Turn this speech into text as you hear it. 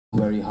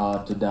very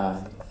hard to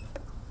die.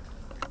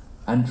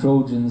 And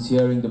Trojans,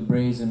 hearing the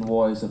brazen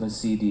voice of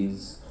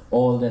Acides,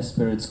 all their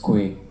spirits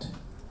quaked.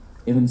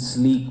 Even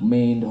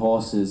sleek-maned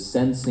horses,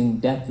 sensing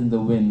death in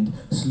the wind,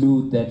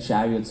 slewed their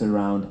chariots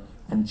around,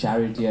 and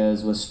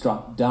charioteers were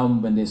struck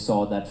dumb when they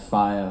saw that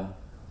fire,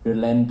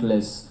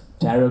 relentless,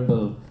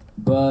 terrible,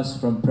 burst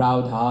from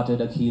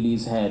proud-hearted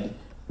Achilles' head,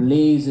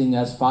 blazing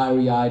as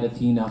fiery-eyed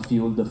Athena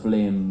fueled the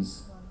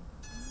flames.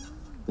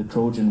 The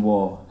Trojan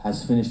War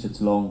has finished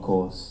its long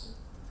course.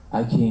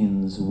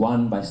 Achaeans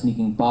won by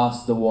sneaking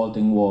past the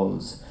vaulting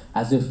walls,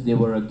 as if they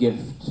were a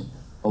gift,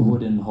 a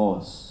wooden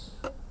horse.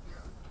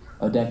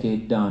 A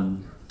decade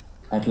done,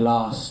 at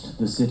last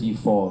the city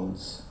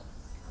falls.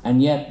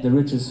 And yet the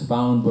riches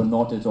found were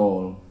not at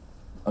all.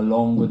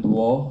 Along with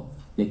war,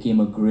 there came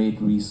a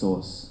great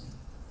resource.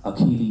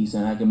 Achilles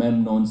and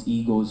Agamemnon's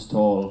egos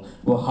tall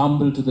were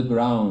humbled to the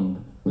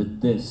ground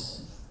with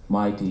this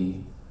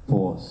mighty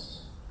force.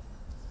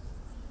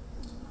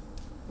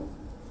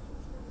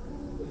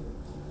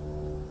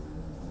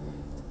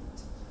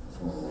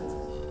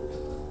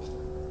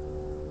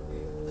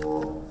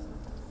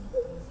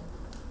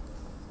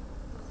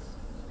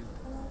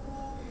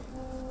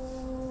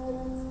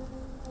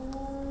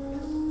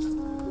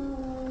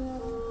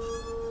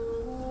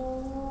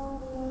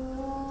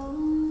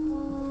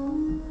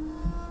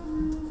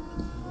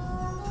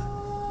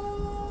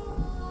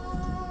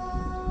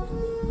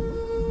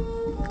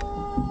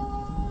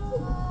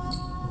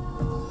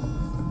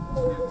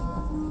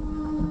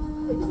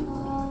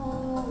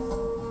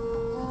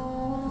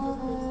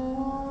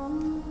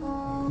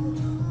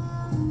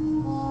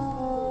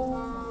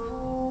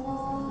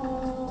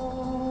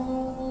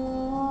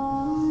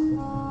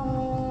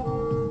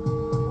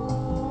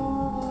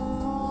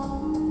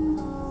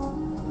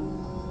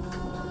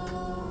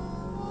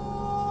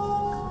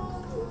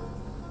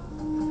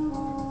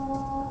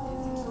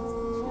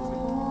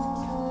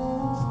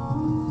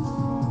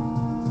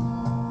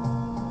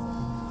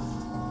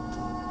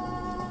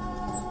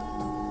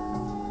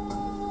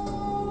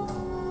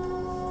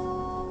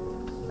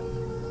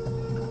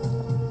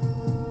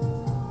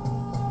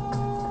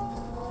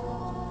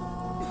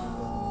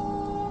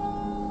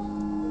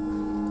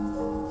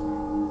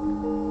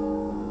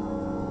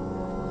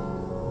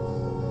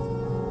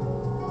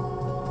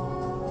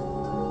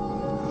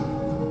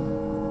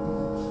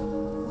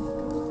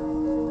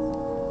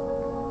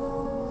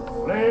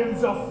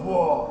 Flames of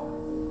war,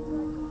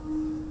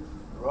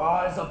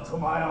 rise up to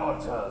my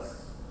altars.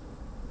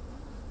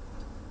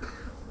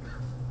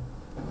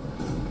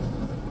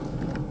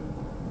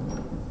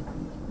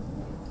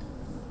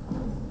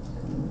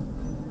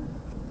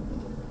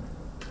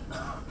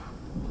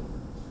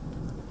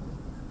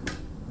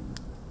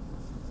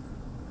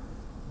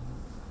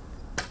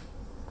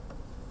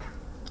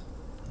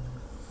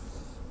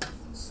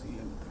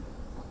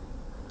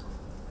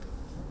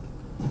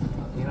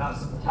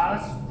 Athena's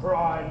palace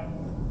pride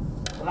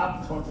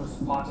clapped onto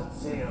spotted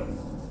sails,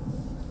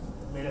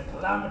 made a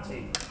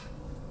calamity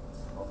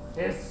of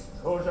this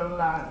Trojan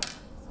land.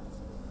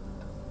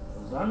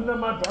 It was under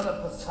my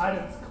brother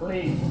Poseidon's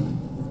claim.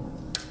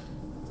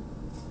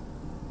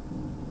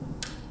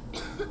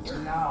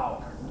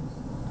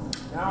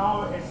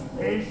 Now his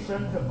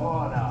patient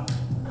order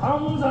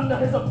comes under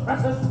his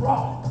oppressor's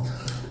wrong,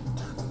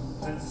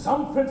 and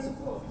some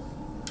principles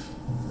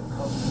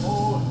become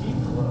more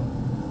equal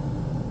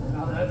than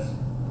others.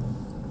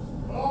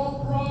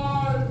 No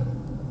pride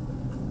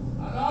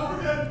and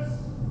arrogance.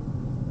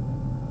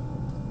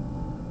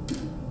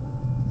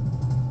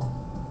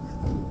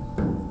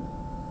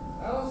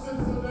 Ever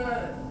since the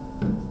day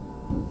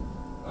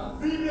that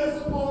Phoebus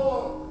Apollo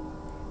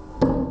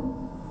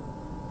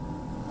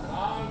and I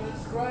went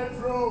straight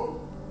through,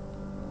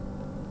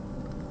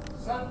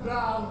 set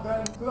down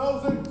their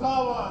closing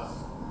towers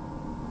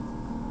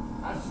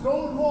and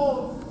stone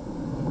walls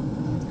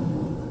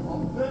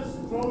of this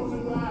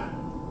Trojan land,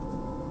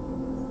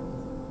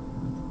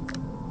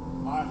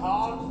 my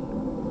heart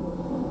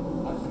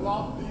has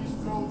loved these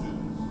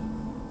Trojans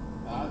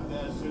and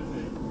their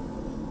city.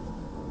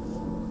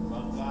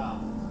 But now,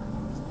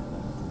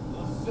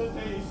 the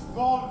city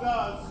scorned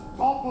us,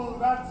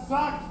 toppled and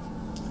sacked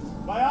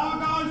by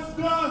Argive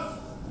spears.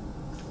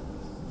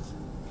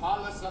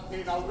 Pallas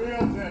Athena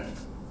wields it.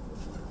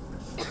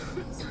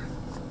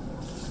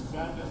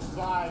 Stand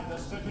inside the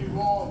city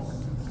walls,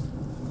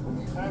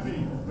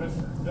 heavy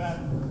with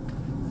death,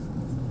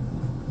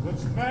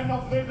 which men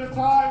of later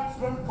times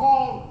will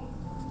call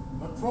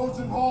the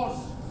Trojan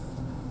horse,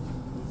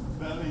 whose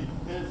belly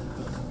hid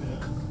the spear.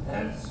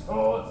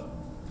 Henceforth,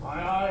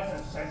 my eyes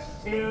have shed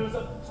tears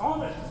of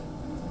torment,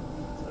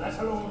 let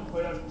alone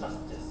for your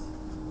justice,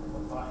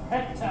 but for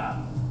Hector,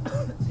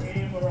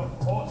 tamer of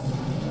horses,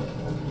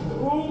 to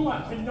whom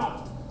I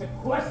cannot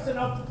bequest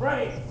enough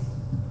praise.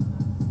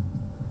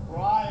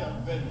 Cry of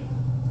Vinny,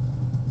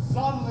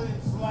 suddenly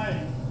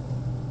enslaved,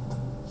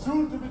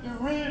 soon to be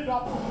derived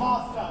up to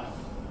masters.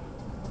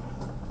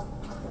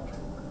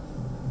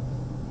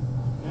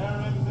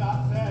 Hearing that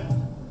dead,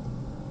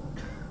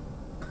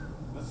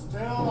 the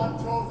still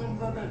unchosen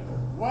women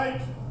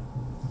wait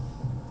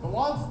the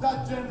ones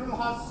that general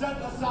has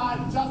set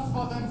aside just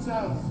for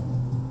themselves.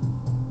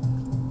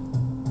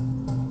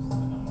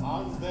 And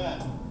among them,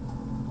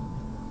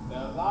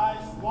 there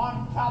lies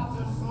one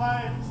captive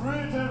slave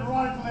treated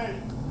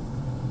rightly.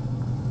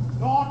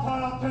 Daughter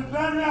of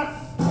Tiberius,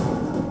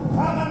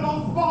 Helen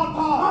of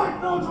Sparta!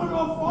 Fight not on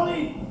your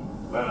folly,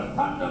 where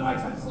thunder might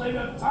enslave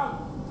your tongue.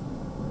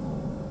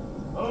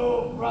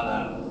 Oh,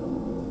 brother,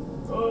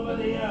 over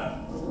the year,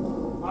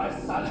 my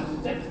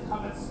silent death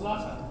commit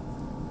slaughter.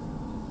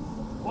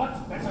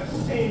 What better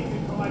shade be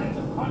provided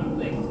to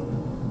conflict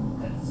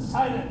than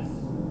silence?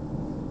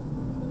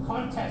 The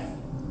contest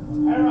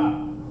of Hera,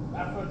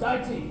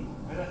 Aphrodite,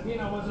 and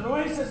Athena was an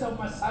oasis of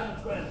my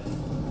silent will.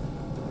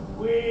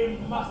 We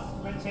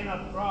must maintain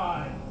a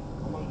pride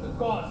among the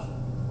gods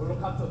who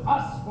look up to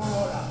us for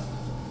order.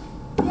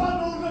 Blood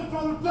ordered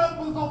from the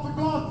temples of the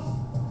gods!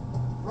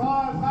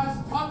 Pride lies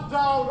cut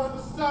down on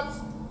the steps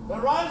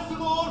that rise to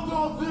the altar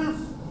of Zeus,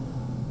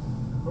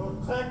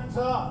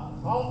 protector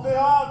of the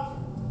earth.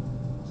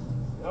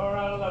 Your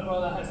elder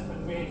brother has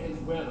conveyed his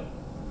will.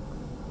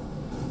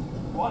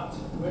 What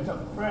writ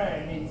of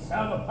prayer needs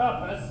serve a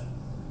purpose?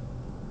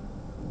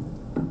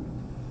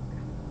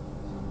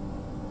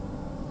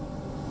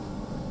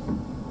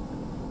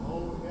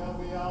 Oh, hear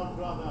me out,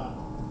 brother.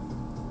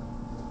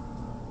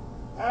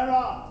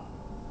 Hera,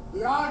 the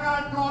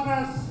Argive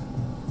goddess,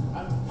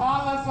 and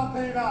Pallas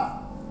Athena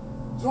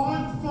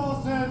joined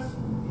forces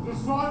to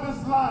destroy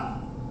this land.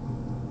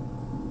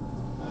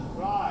 And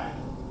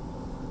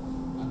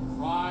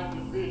tried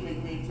defeating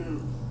me too.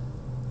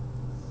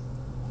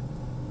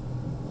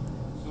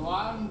 So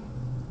I'm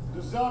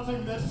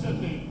deserting this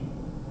city,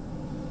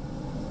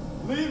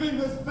 leaving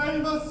this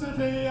famous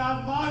city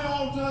and my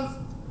altars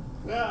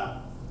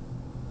there.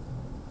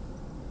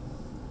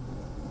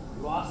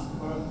 You ask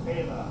for a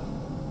favor,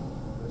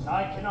 which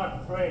I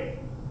cannot pray.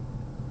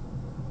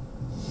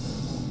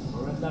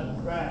 For in that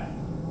prayer,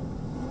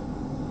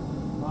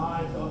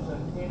 my daughter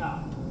Athena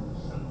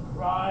shall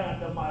cry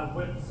under my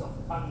whips of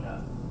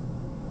thunder.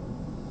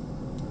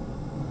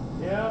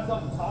 Years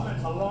of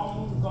torment are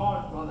long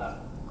gone, brother.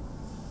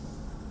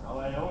 Now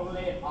I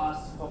only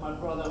ask for my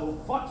brother who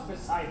fought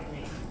beside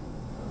me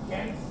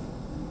against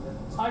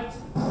the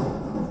Titan.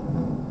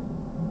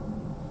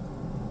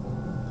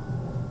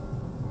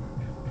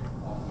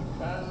 After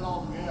 10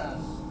 long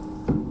years,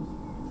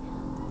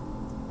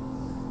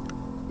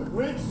 the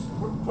Greeks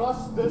would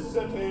trust this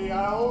city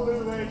are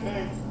only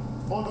waiting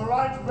for the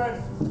right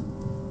wind,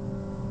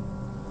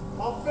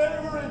 a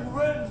favoring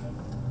wind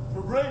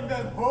to bring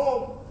them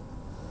home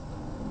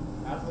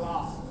at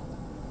last,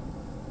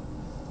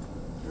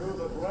 to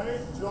the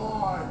great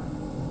joy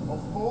of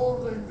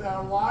holding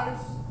their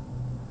wives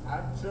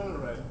and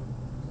children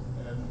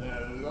in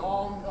their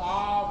long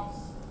arms.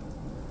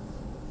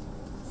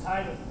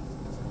 Silence.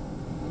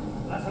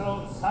 Let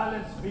alone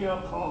silence be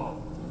your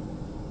call.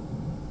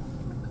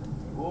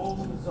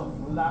 Wombs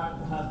of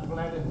land have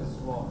bled in this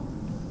war.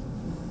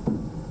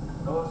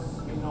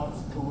 Curse me not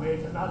to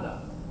wait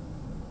another,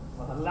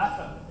 for the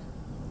latter,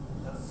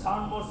 the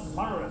sound most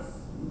sonorous.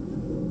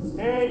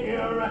 Stay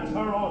here at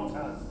her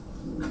altars.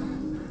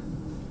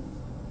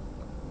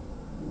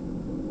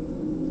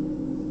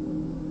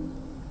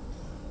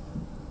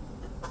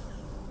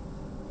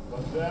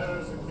 But there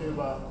is a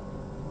Cuba.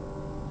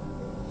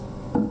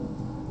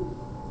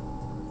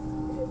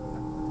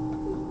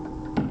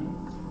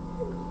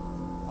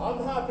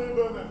 Unhappy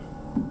women,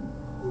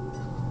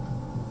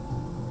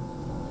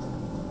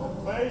 are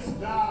face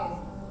down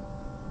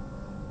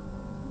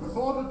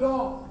before the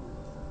door,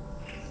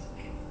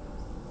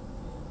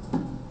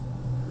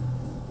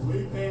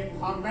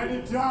 weeping on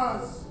many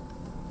tears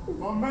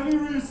for many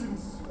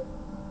reasons.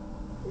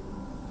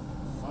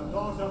 My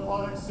daughter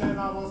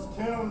Polyxena was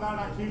killed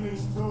at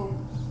Achilles'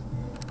 tomb.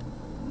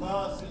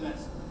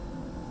 Merciless.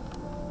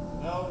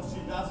 No, she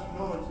doesn't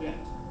know it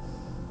yet.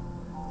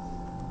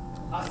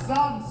 Her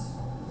sons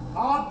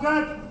are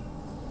dead.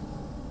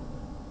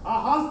 Her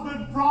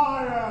husband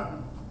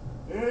Priam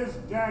is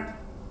dead.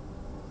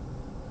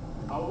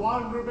 Her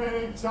one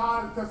remaining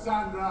child,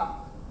 Cassandra,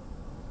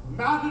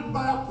 maddened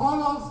by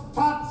Apollo's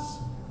touch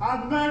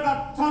and made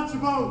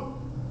untouchable,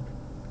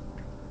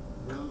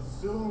 will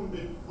soon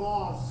be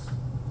forced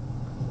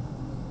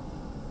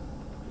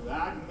to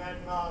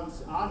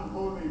Agamemnon's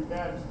unholy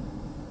bed.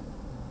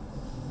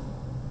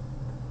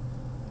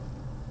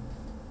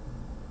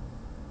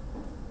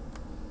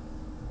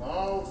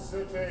 O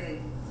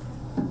city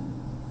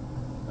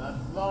that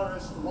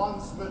flourished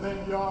once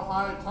within your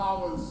high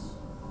towers,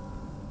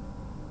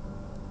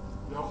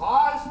 your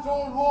high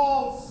stone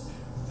walls,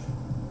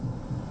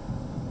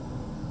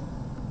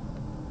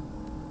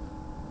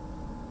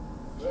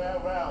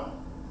 farewell.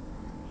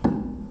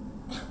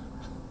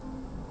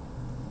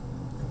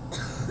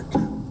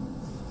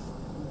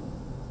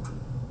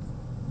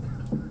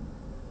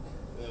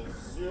 If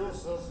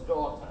Zeus's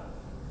daughter,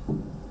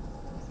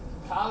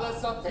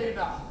 Pallas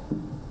Athena,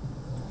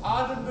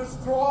 hadn't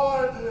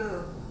destroyed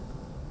you,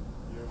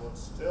 you would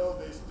still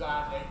be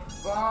standing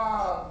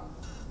firm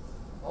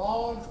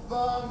on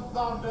firm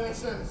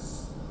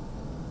foundations.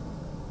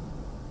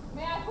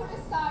 put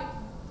aside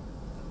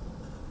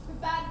the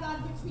bad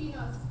blood between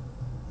us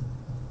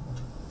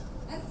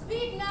and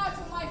speak now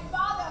to my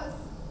father's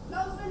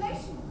close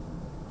relation,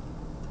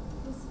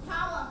 whose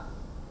power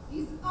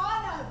is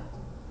honored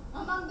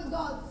among the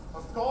gods.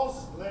 Of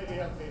course, Lady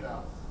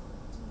Athena.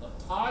 The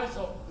ties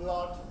of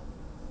blood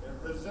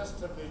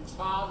irresistibly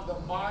charm the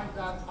mind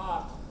and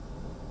heart.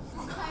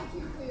 Thank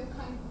you for your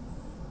kindness.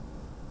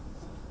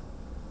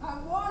 I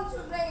want to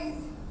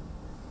raise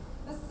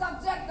a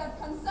subject that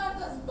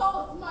concerns us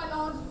both, my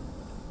lord.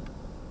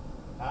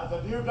 Has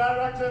a new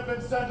directive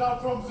been sent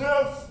out from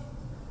Zeus?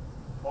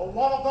 Or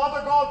one of the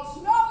other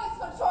gods? No, it's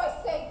for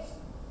Troy's sake.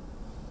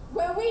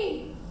 Where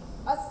we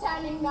are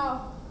standing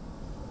now,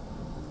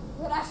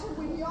 that I should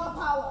win your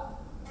power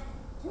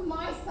to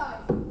my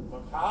side.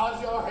 But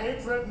has your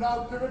hatred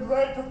now given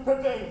way to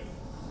pity?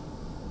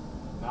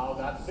 Now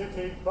that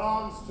city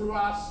burns to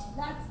ash.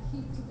 Let's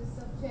keep to the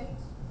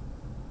subject.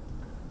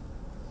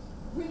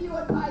 Will you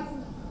advise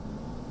me?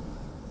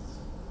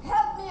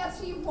 Help me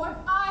achieve what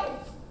I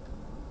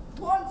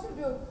want to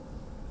do.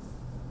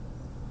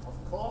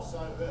 Of course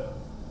I will.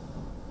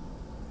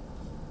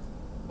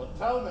 But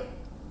tell me,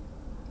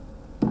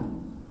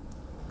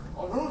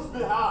 on whose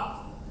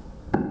behalf?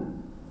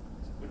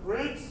 The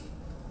Greeks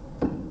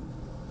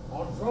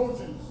or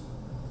Trojans?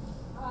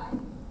 I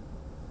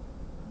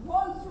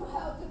want to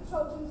help the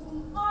Trojans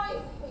whom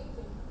I've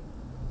hated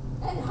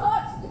and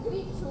hurt the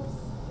Greek troops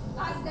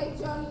as they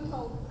journey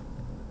home.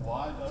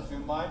 Why does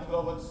your mind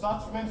blow with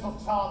such winds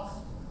of chance?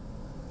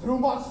 Too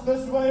much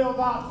this way or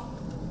that?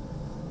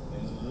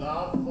 Is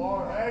love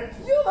or hate?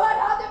 You've heard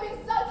how they've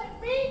insulted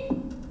me?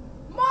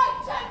 My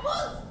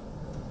temples?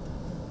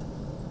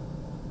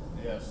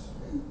 Yes.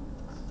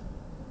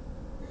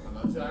 And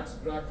Ajax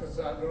dragged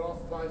Cassandra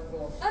off by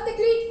force. And the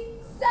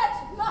Greeks said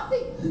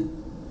nothing.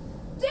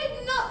 Did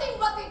nothing,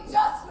 but they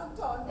just looked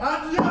on.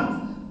 And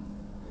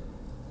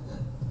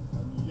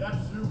yet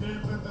you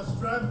gave them the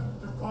strength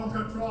to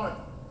conquer Troy.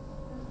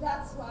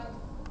 That's why,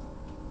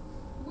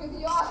 with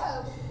your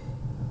help,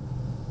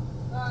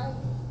 I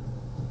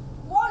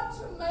want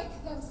to make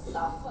them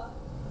suffer.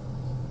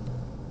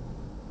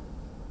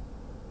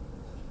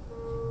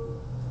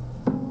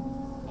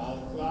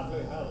 I'll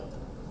gladly help.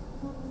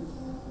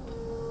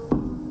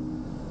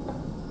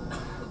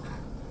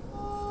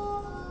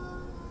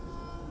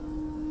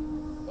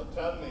 But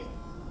tell me,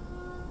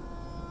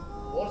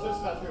 what is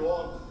that you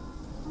want?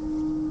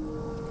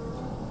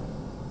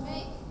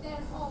 Make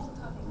their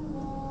homecoming.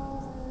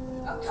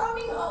 A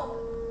coming home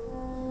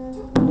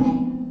to play.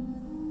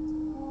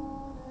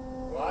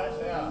 Right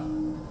here.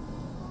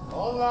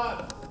 On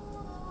land.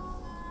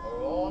 Or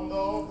on the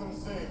open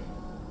sea.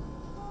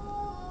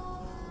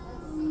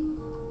 And see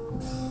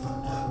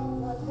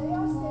what they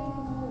are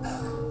sailing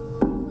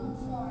home from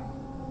shore.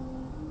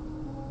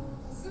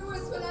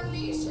 Zeus will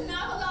unleash an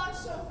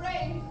avalanche of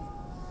rain,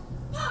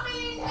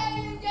 pummeling hail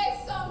in gay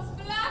songs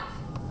black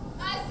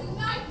as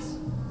night.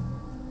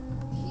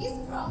 He's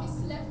promised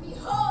to let me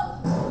hold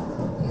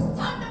his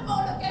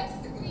thunderbolt against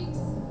the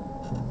Greeks,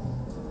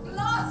 to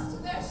blast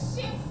their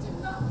ships to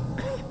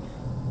nothing.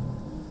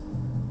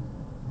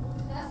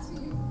 And as for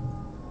you,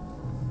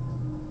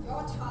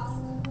 your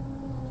task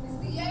is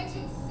the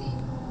aging sea.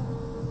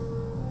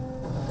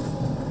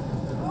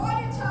 Roll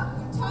it up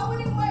with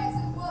towering waves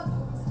and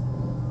whirlpools,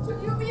 till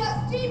you be as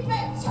deep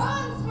and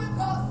churns with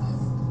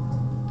corpses,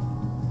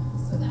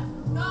 so that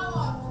from now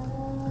on,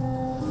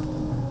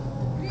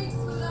 the Greeks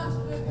will learn to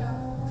revere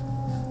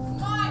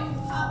my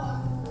power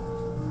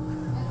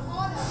and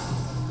honor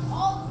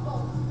all the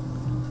gods.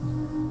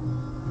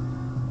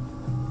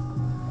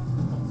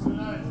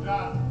 Consider it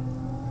done.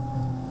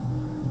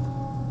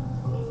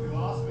 What you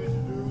ask me to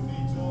do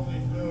needs only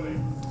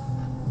doing.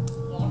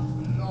 Not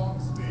long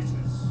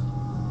speeches.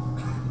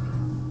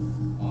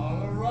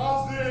 I'll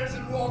arouse the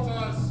ancient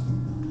waters,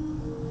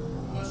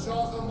 the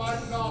shores of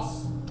Mykonos,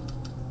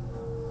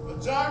 the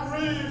jagged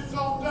reefs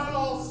of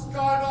Delos,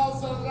 Skydos,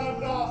 and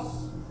Lemnos,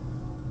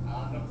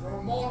 and the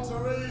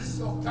promontories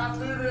of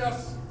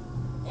Cathlirius,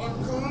 and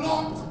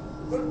collect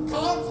the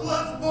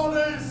countless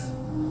bodies.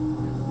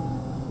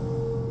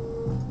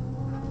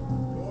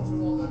 Go to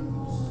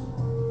Olympus,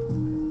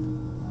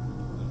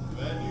 and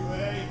when you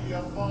aid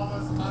your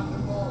father's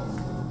animals,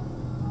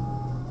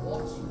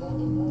 watch for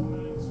the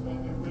mornings when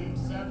the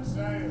Greeks set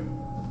sail.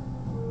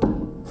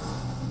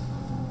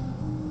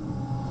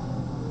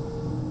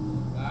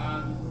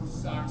 Man who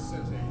sacks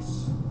cities,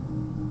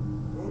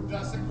 who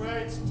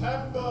desecrates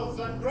temples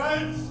and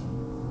graves,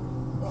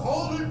 the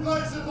holy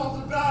places of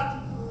the dead,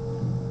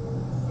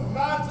 the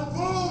man's a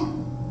fool.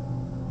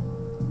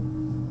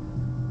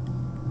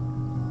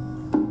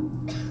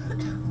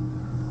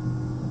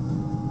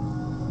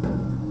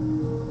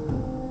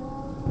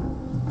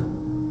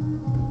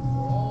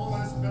 For all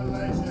this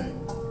belating,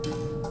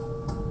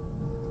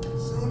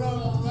 sooner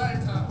or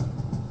later,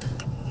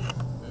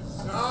 the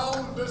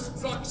sound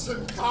destruction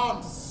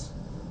comes.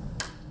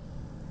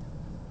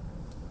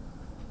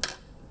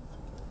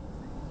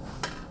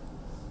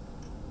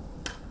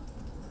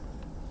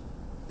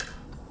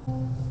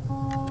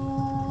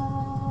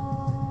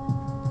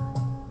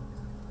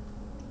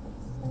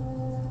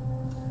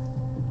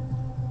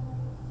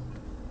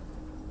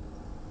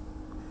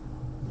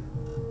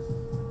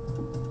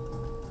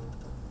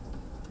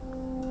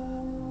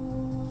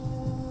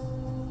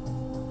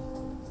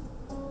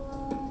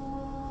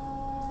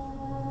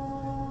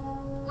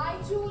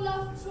 too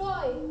love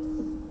Troy.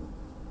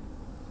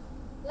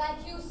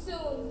 Like you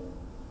soon,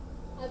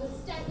 I will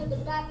stand at the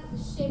back of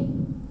a ship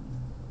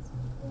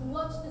and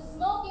watch the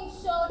smoking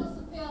shore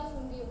disappear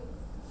from view.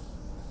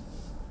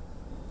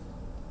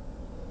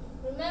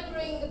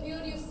 Remembering the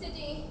beauty of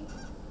city,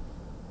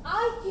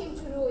 I came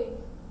to ruin.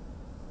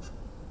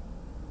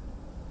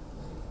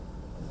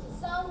 The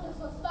sound of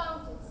her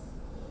fountains,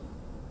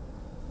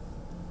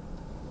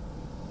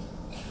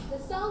 the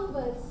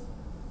songbirds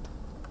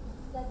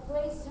that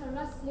graced her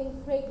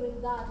rustling,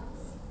 fragrant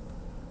gardens,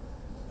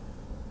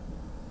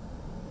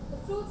 the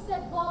fruits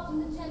that bobbed in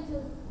the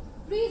gentle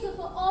breeze of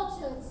her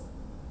orchards.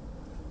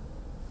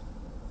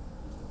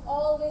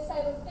 All this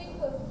I will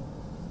think of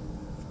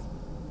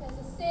as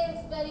the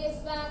sails bury us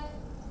back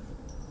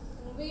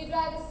and we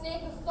drag a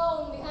snake of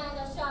foam behind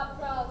our sharp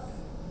prows.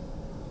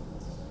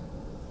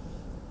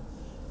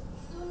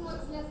 Soon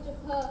what's left of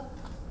her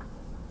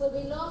will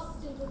be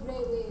lost into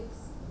grey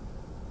waves.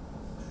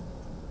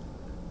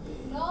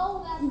 And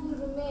all that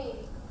will remain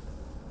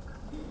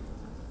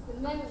is the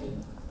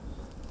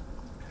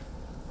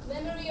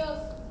memory of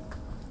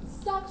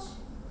such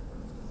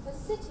a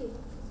city.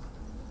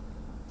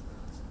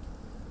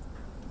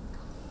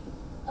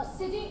 A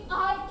city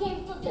I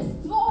came to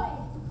destroy.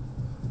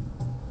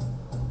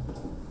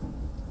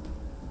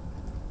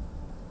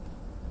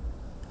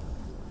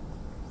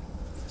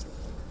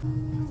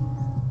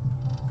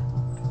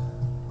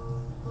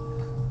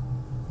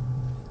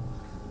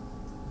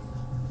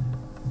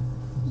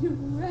 You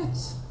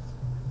wretch!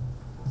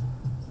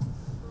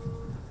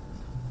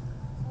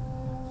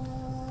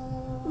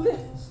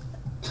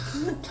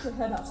 Lift your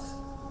head up.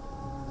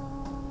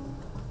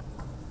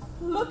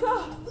 Look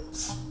up!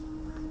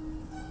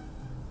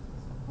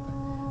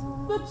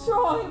 The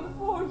Troy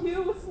before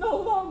you is no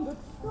longer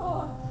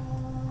Troy.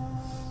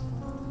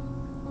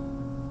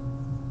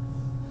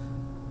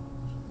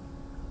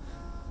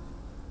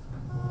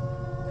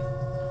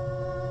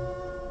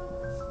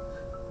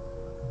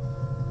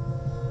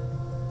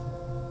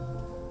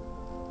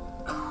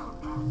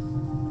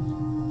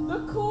 The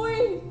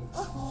Queen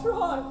of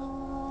Troy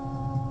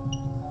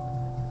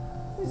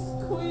is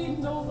Queen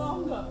no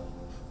longer.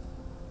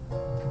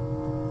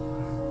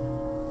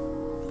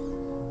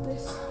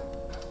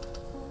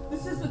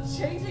 This is the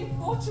changing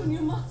fortune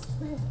you must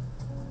bear.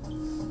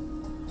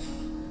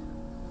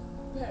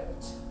 Bear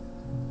it.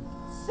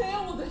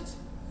 Sail with it.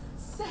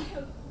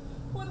 Sail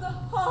with the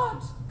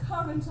hard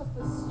current of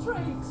the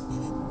strait.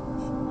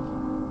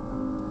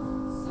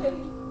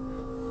 Sail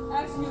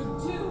as you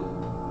do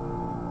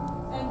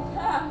and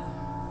have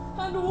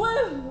and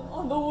will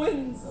on the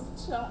winds of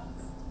chance.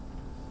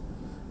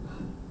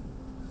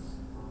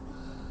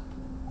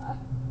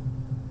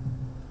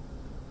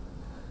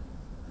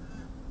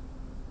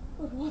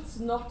 But what's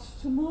not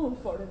to mourn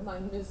for in my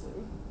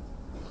misery?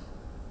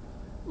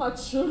 My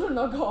children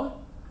are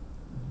gone.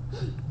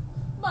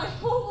 My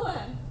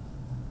homeland.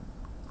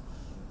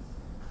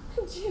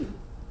 And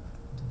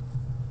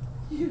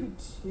you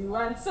too,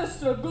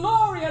 ancestral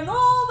glory and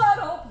all that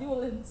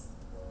opulence.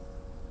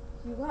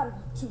 You added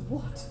up to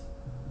what?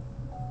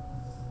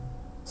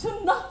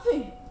 To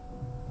nothing.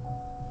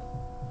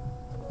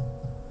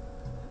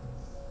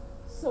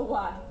 So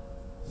why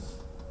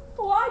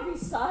be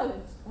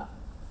silent now?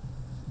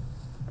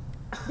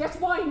 Yet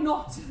why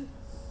not?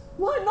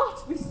 Why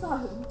not be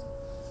silent?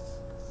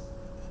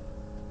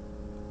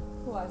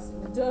 Why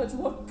sing a dirge?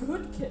 What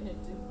good can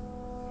it do?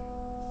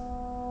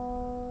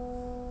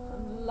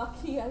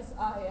 Unlucky as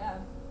I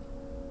am,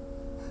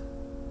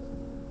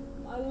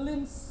 my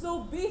limbs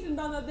so beaten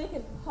down that they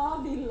can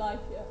hardly lie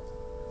here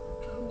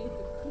beneath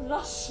the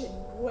crushing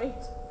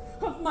weight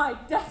of my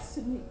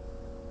destiny.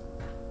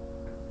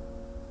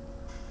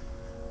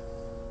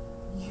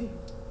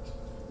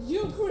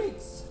 You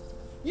Greeks,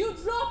 you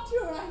dropped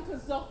your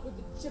anchors off with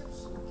the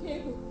Egyptian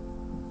cable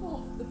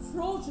off the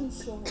Trojan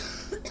shore,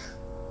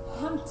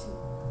 hunting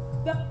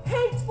the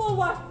hateful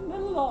white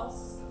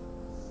men-in-laws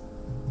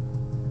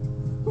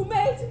who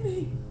made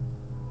me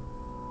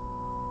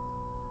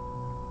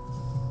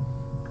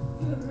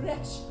the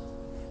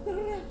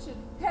wretched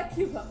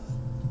Hecuba,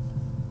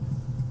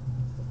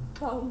 the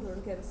founder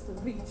against the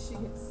reef she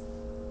is.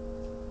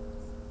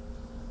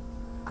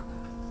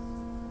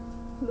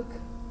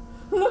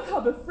 Look how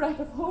bereft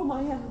of home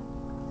I am.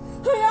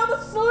 I am a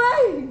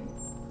slave!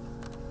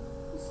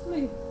 A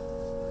slave.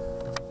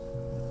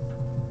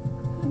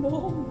 An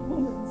old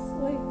woman's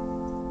slave.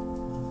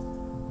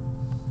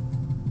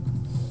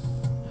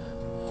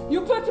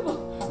 You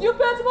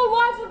pitiable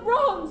wives of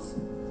bronze!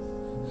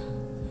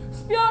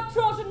 Spear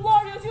Trojan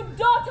warriors, you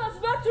daughters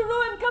meant to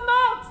ruin, come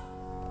out!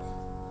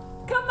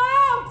 Come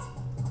out!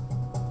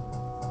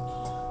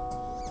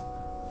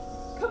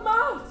 Come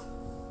out!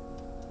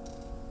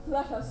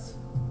 Let us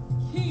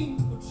keen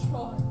for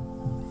Troy.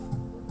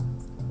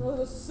 Oh,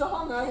 the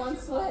song I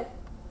once led.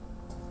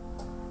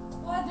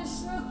 Why the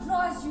shrill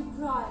cries you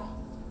cry?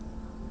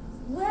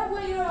 Where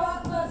will your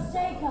outbursts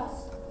take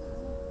us?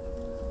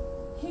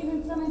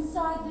 Even from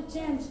inside the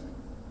tent,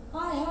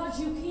 I heard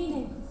you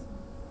keening.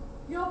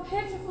 Your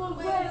pitiful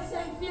wails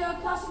and fear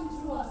gushing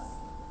through us.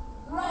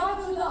 right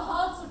through the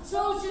hearts of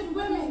Trojan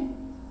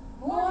women,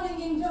 mourning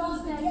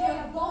indoors their day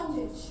of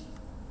bondage.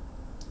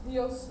 The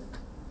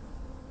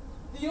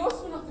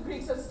oarsmen of the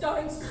Greeks are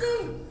stirring.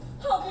 See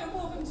how they're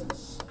moving to the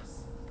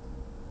ships.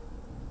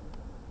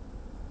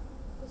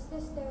 Is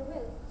this their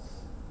will?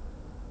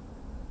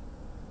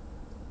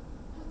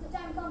 Has the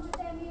time come to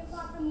tear me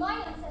apart from my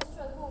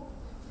ancestral home?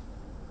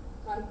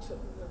 I don't know.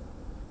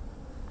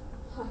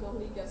 I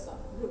only guess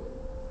I've ruined.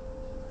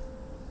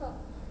 Come.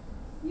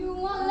 You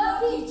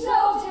unlucky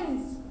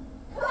Trojans!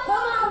 Come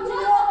out to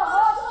your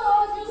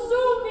hostels, you'll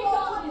soon be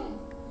gone!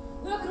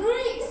 The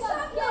Greeks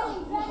Stop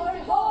getting ready are to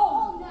go home!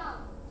 home now.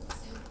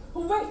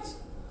 Wait!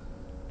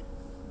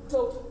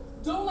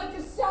 Don't let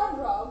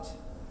Cassandra out.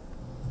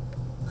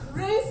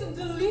 Grace and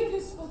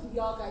delirious for the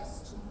Argives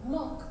to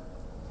mock.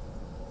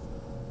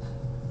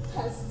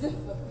 As if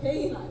the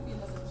pain I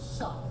feel isn't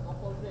sharp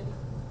enough already.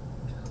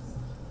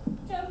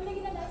 Trembling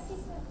in an icy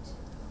sweat.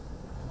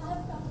 I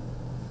have come.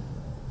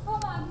 From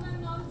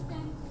Agamemnon's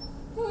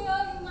to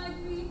hear you, my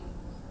grief.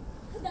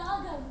 The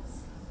Argives,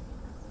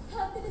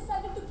 have they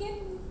decided to kill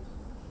me?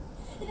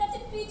 The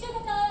wretched creature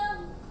that I am?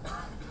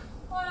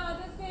 Or are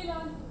the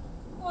sailors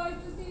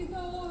forced to seize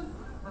the oars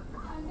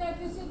and set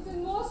the ships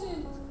in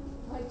motion?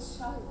 My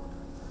child,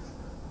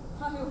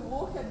 I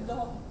awoke at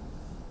dawn.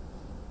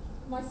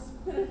 My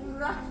spirit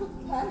racked with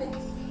panic,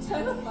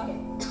 terrified.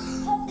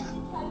 Has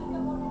something carried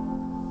them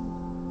already?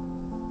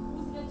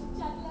 Whose wretched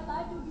chattel have I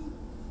to be?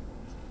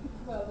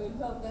 Well, we'll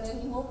learn that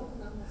any moment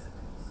now, Miss Cox.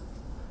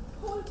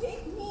 Who'll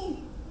take me?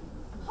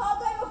 How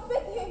can I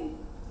fit him?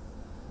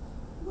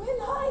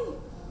 Will I,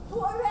 who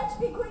a wretch,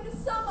 be going to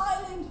some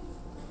island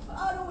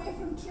far away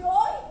from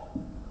Troy?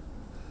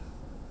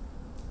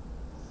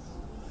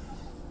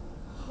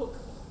 Oh, God.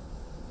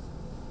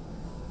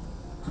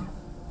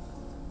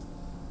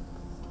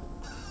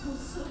 Whose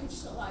side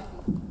shall I be?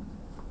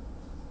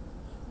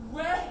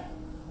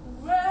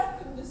 Where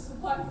in this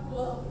wide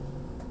world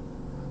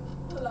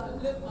will I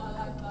live my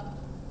life out?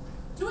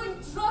 Doing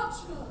drudge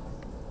work,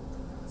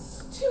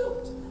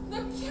 stupid,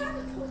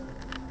 mechanical,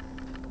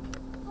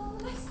 a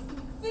less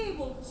than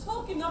feeble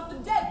token of the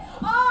dead.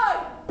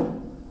 I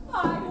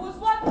who was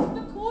once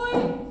the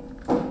queen.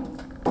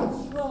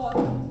 Troy.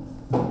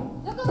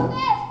 Look over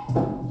there!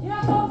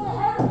 Here comes the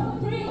herald of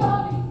the Greek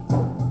army.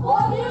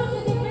 What news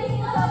is he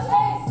bringing us our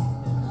chase?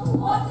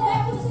 What's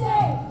left to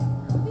say?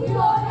 We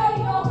already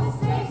know his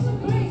face to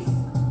Greece.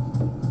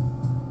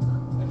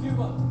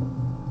 Cuba,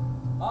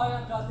 I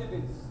am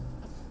Carthibis.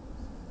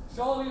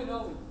 Surely you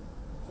know me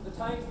from the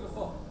times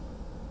before.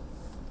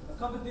 I've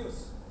come with news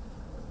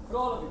for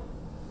all of you.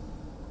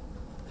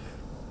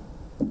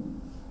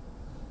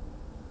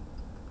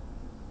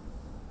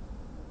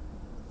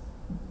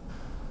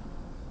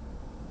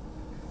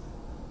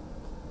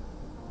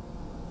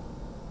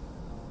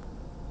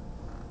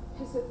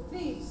 Is it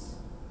thieves?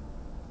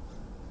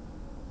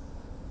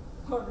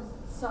 Or is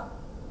it some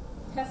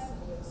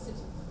pestilent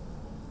city?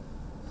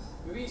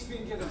 You've each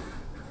been given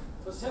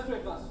to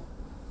separate us.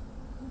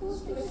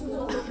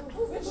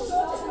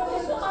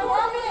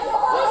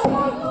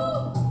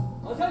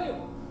 I'll tell you,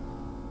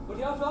 but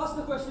you have to ask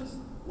the questions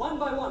one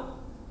by one,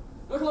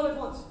 not all at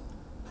once.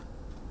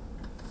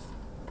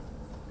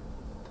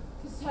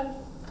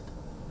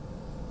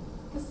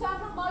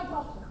 Cassandra, my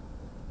daughter.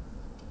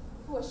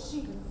 Who has she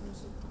been to?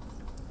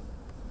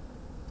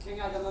 King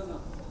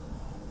Agamemnon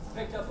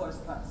picked her for his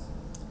prize.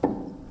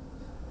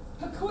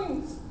 Her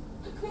queen's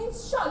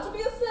child to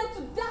be a slave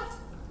to that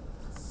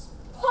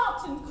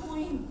Spartan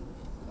queen.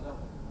 No.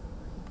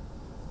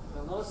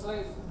 I'm not a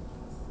slave,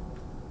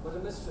 but a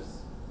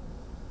mistress.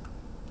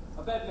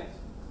 A bedmate.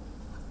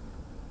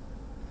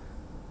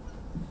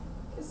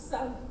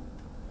 Cassandra,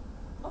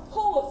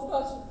 Apollo's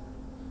virgin.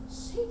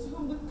 She to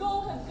whom the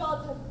Godhead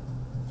gods had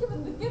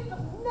given the gift of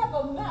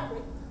never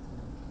marrying.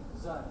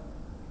 Desire.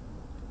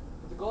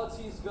 But the god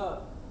sees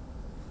God.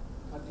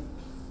 Kati.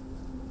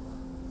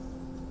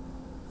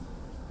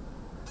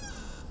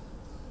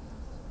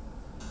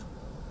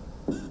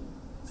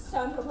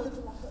 Cassandra, my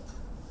daughter.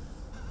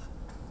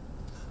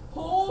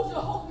 Hold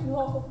your holy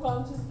laurel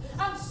branches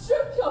and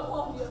strip your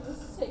body of the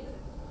sacred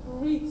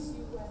wreaths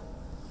you wear.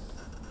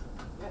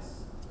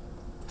 Yes.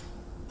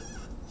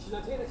 She'll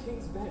attain a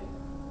king's bed.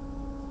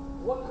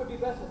 What could be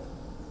better?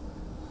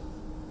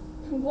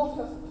 And what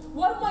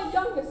of my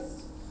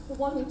youngest, the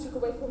one you took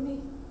away from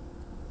me?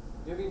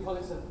 You mean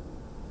Polyxena?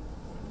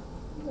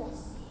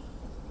 Yes,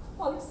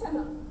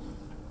 Polyxena.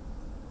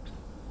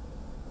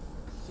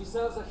 She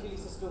serves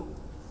Achilles' tomb.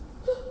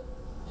 A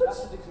That's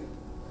the decree.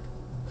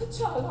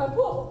 child I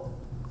bore.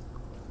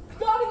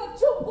 Guarding a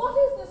tomb, what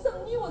is this?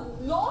 Some new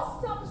law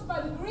established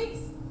by the Greeks?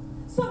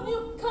 Some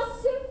new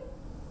custom?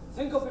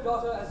 Think of your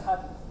daughter as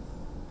happy,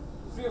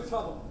 free of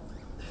trouble.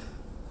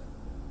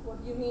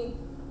 What do you mean?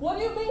 What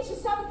do you mean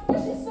she's happy?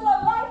 Is she still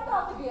alive,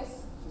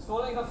 Carthibis? She's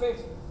following her fate.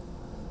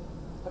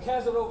 Her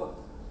cares are over.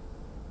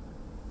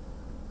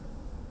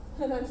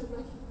 And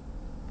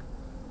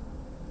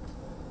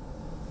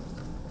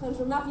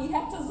Andromache,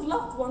 Hector's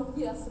loved one,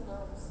 fierce in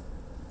arms.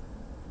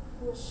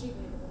 Who has she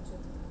been given to?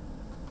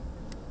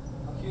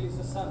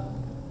 Achilles' son,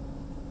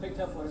 picked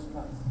up for his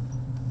prize.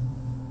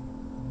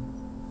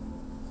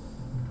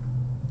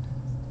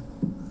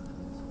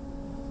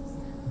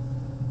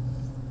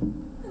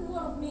 And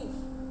what of me?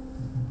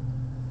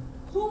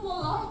 Whom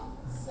will I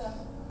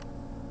serve?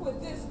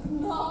 With this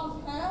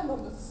gnarled hand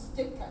on the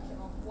stick, I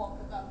cannot walk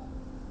about.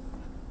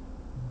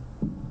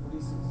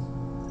 Ulysses,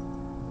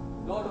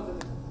 Lord of the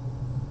River.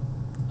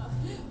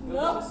 No!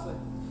 Not this way.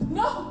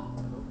 No!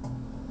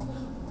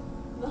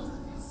 None of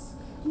this.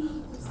 None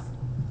of this.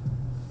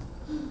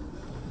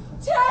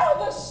 Tear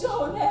the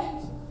shown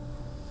edge!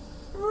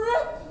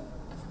 Rip!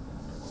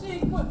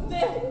 Cheek with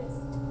nails!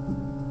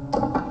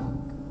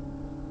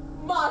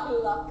 My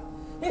luck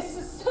is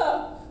to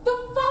serve the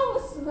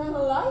foulest man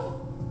alive!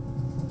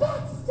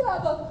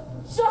 Backstabber,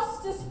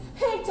 justice,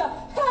 hater,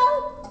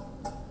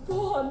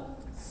 hell-born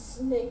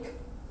snake!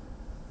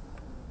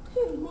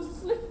 In whose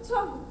slick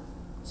tongue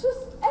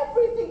twist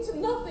everything to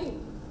nothing.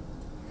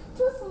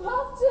 Twist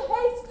love to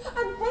hate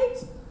and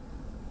hate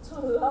to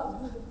love.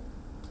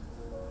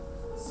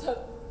 So,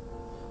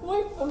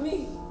 weep for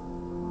me,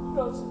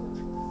 Trojan.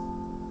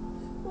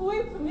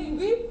 Weep for me,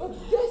 weep for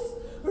this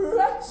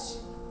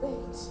wretched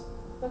fate.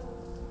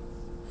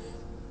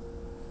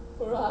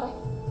 For I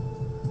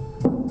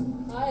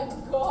am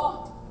gone,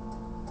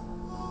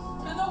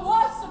 and the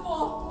worst of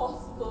all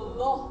possible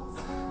loss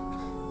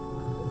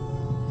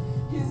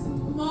is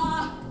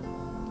mine.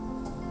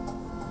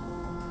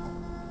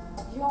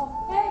 Your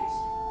fate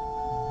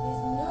is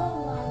known,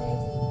 my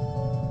lady.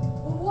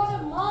 But what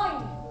of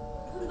mine?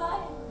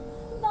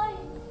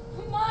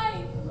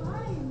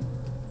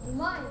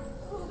 Mine.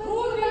 Who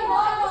will be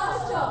my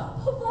master?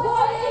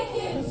 Why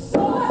Aiken?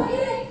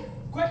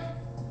 Quick!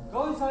 Go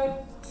inside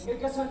and get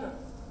Cassandra.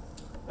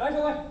 Right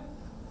away!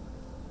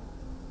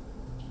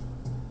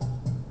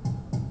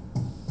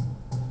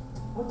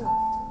 What now?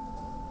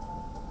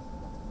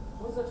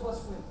 What is that torch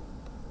flame?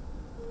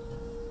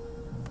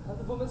 Have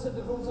the women set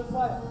the rooms on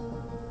fire?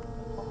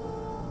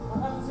 What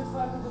happens if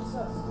fire to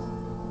themselves?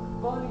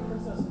 Burning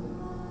themselves away?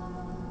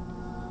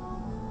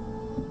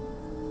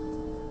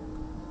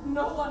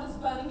 No one is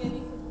burning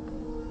anything.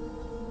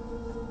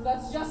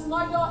 That's just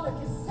my daughter,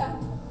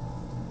 Cassandra.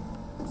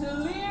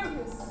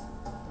 Delirious.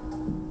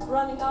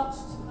 Running out to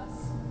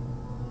us.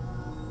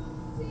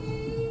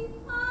 See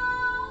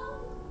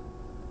how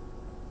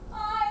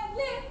I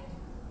lift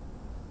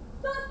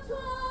the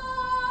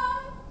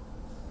torch.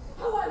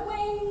 How I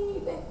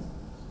wave it.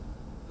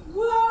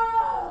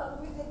 Whirl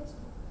with it.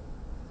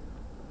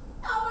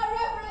 How my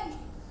reverence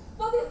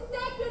for this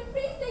sacred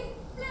precinct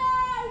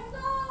flares,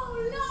 oh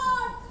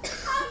Lord,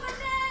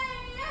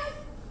 Amadeus!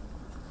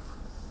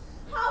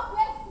 How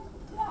blessed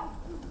the bride!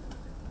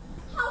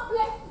 How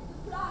blessed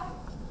the bride!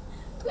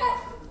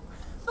 Blessed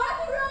by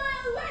the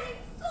royal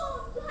wedding soon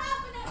to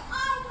happen at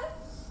Argos!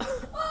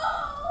 Oh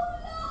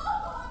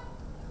Lord!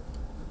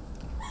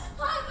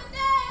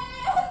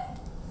 Amadeus!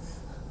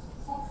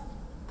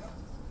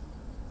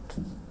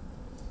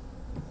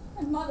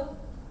 And mother,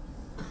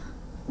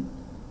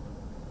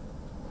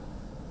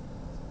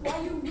 why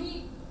you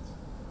weep,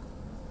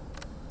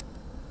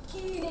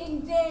 keening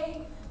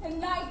day and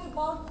night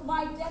about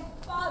my dead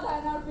father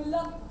and our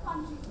beloved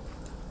country?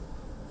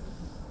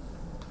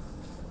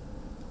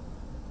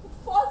 It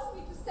falls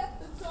me to set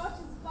the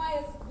torches'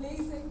 fires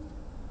blazing,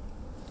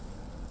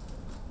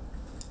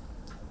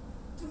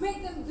 to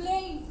make them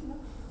blaze in a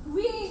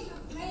wreath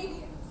of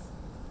radiance.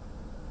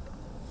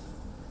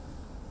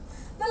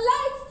 The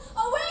lights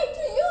away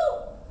to you,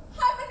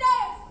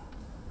 Hymenaeus!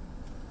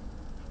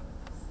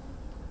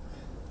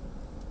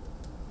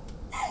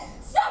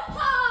 Step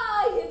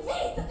high and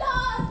lead the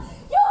dance!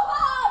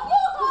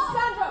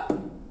 Cassandra!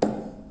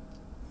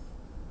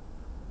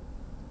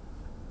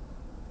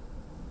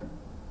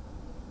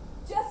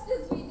 Just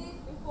as we did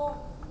before,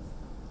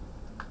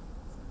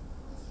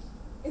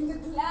 in the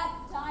glad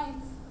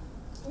times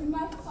when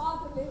my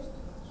father lived.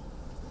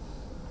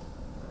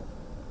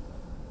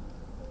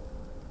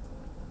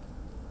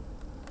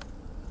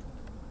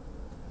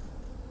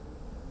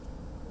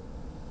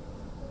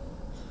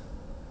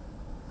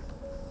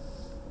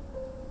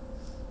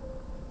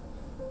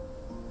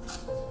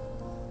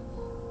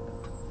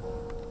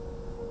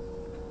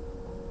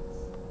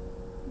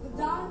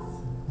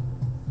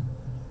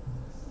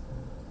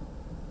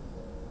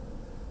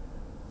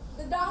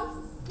 The dance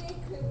is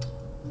sacred.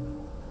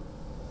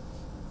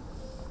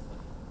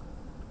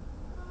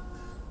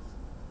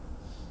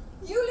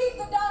 You lead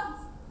the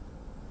dance,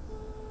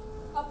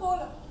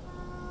 Apollo,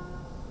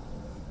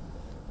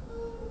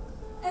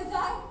 as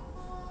I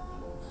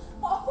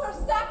offer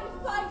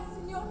sacrifice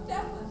in your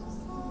temples.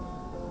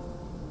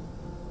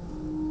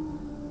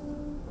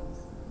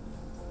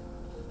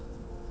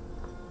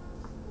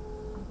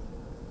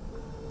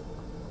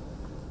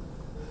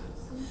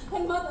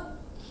 And mother,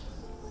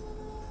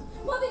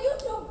 you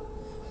too,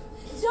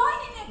 join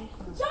in it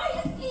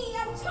joyously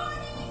and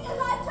turning as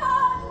I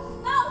turn,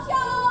 now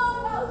here,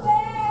 now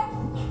there.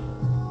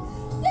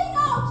 Sing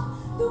out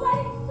the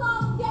wedding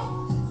song, yes,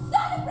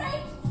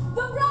 celebrate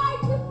the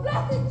bride with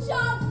blessed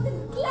chants and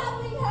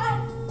clapping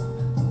hands.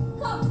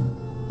 Come,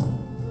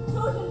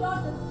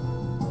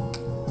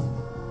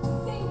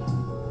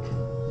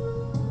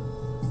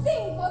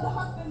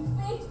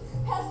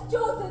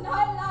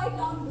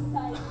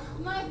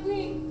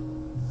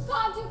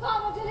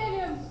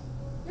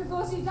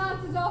 she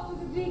dances off to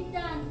the Greek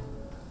dance.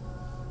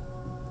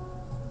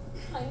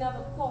 I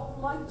never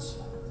thought much.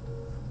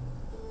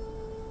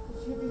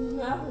 But you've been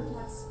married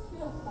at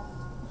Spillpot,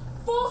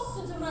 forced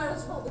into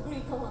marriage by the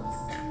Greek ones.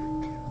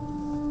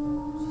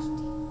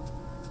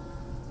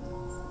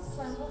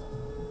 Cassandra,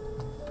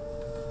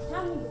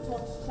 hand me the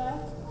torch,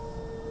 child.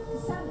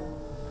 Cassandra,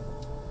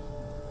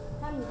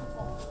 hand me the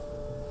torch.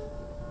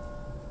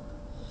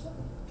 It's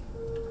okay.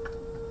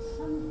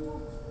 Hand me the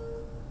torch.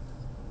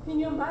 In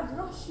your mad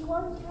rush, you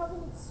weren't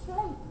carrying it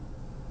straight.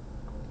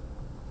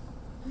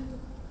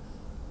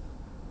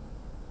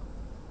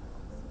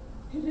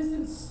 It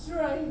isn't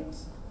straight.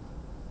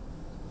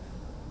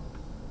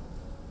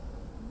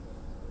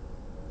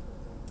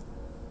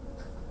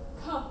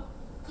 Come,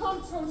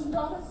 Trojan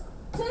daughters,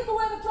 take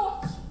away the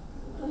torch,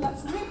 and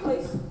let's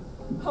replace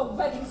our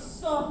wedding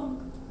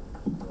song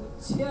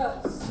with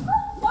tears.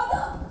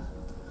 Mother!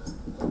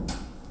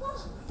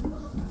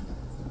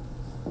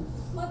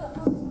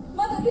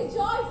 Mother,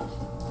 rejoice!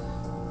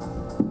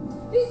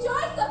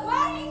 Rejoice of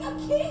marrying a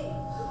king!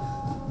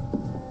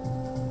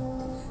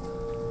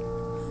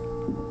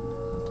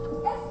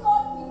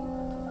 Escort me.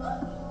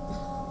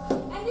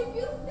 And if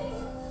you think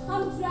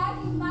I'm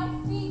dragging my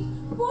feet,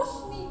 push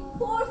me,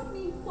 force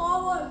me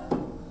forward.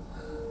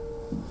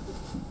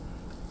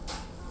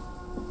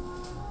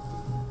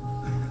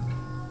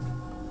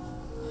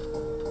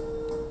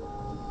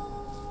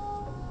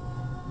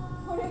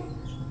 For if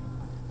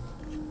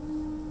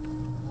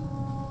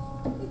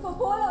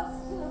Apollo's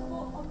still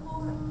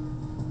Apollo,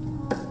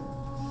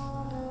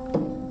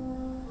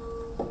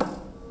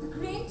 the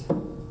great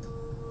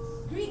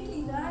Greek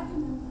leader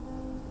Agamemnon,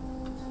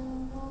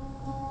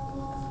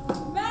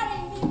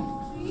 marrying me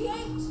would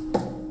create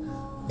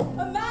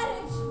a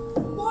marriage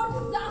more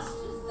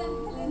disastrous than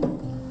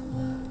Helen's.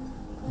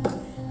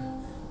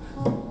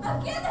 I'll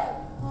kill him!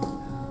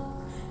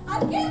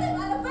 I'll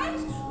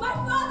avenge my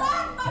father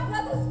and my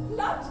brother's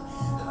blood!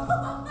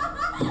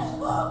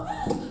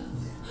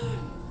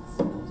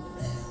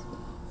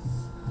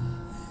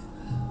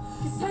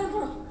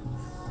 Cassandra!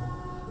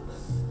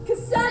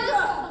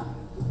 Cassandra!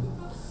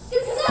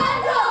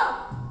 Cassandra!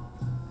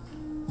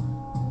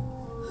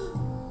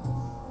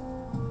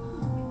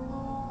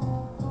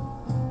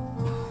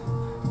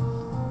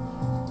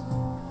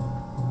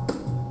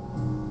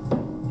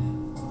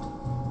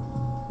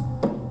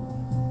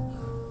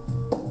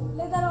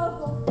 Let that all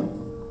go.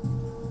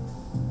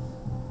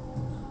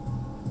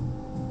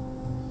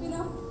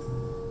 Enough.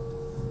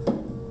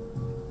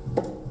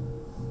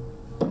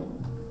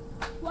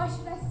 Why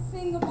should I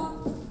sing about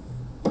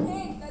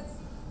hate that's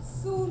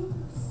soon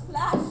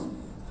slash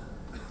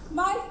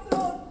my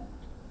throat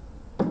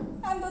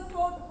and the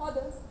throat of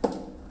others?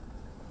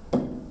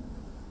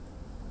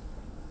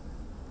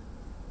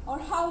 Or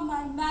how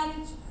my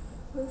marriage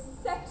will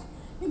set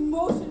in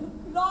motion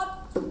a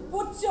plot to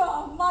butcher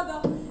our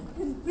mother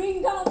and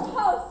bring down the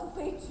house of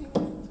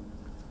Atreus?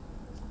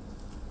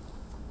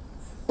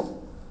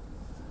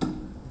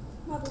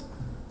 Mother,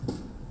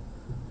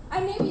 I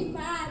may be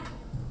mad.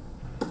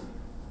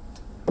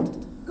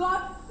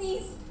 God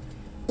sees.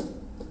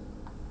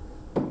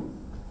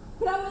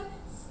 But I will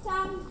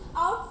stand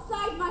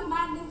outside my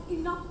madness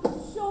enough to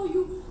show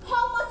you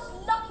how much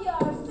luckier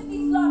our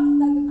city's lords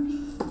than the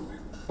Greeks.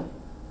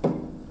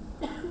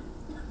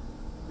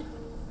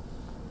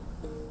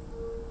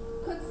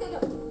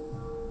 Consider,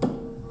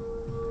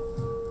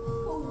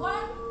 for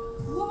one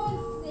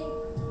woman's sake,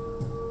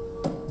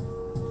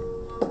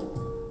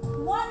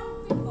 one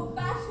fit for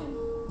passion,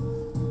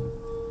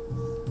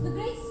 the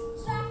Greeks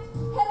tracked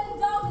Helen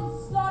down and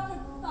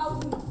slaughtered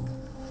thousands.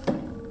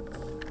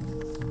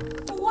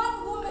 For one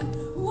woman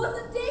who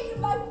wasn't taken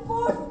by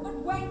force but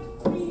went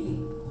freely.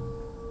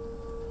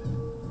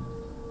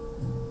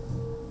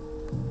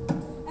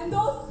 And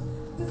those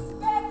the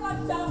spear cut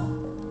down,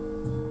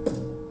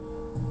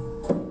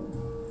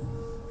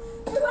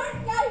 they weren't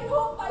carried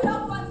home by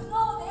loved ones,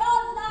 no, they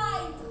all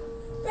lied,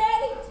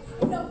 buried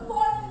in a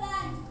foreign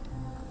land.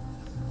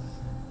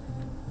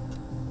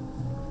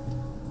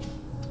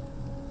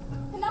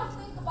 And now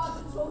think about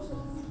the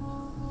Trojans.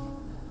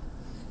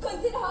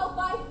 Consider how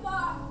by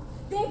far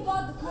they've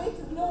got the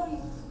greater glory.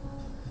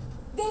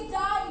 They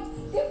died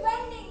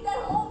defending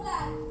their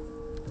homeland.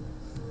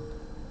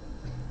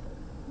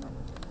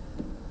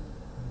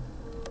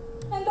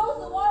 And those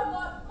the war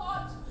got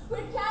caught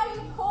were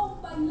carried home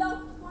by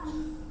loved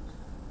ones,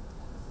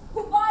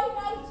 who by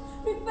right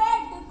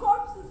prepared their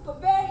corpses for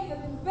burial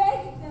and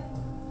buried them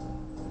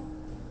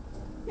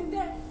in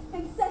their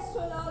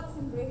ancestral earth's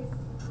embrace.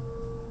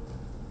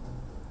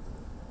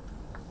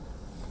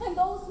 And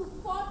those who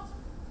fought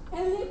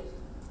and lived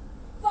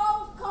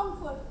found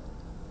comfort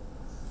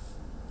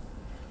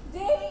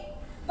day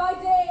by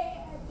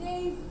day at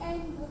day's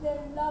end with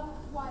their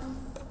loved ones.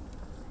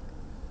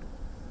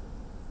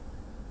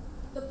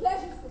 The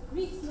pleasures the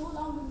Greeks no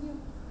longer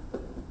knew.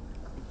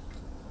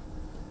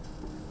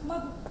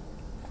 Mother,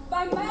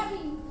 by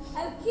marrying,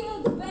 I'll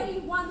kill the very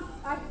ones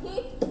I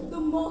hate the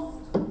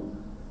most.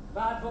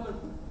 Bad woman.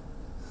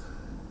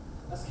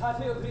 As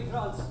Cathay of Greek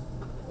runs,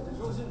 the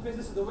Trojan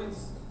business in the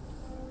winds.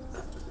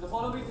 Now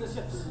follow me to the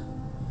ships.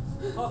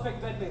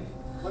 Perfect bedmate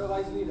for a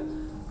wise leader.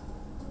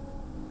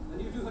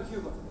 And you too,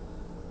 Hercuba.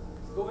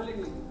 Go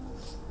willingly.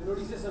 When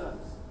Odysseus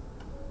arrives.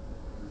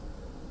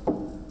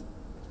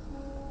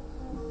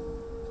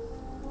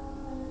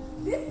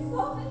 This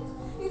servant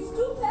is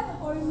too clever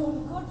for his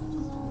own good.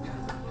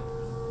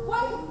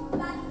 Why would he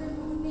flatter them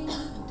with the name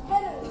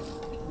Herald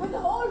when the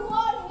whole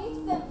world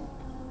hates them?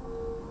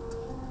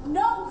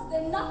 Knows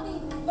they're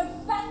nothing but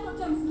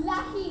factotums,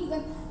 lackeys,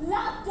 and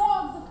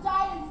lapdogs of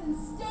tyrants and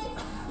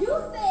states. You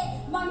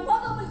say my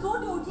mother will go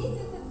to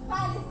Odysseus'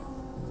 palace.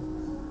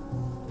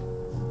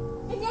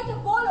 And yet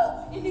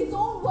Apollo, in his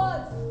own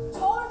words,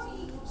 told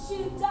me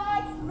she'll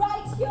die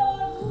right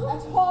here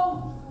at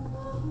home.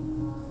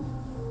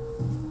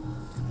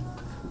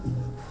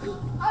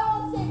 I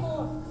won't say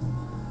more.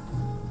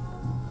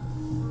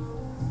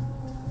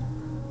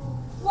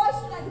 Why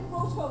should I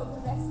reproach her with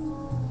the rest?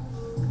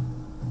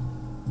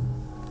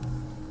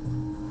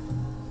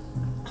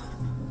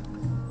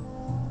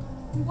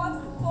 And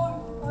what's the point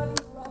of early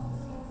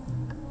prophecies?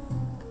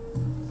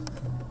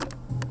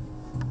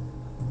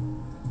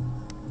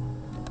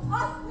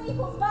 Ask me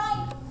for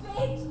my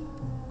fate.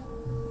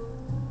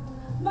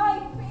 My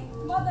fate,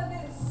 mother,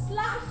 will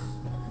slash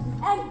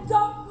and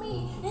dump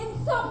me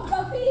in some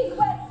ravine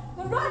where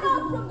the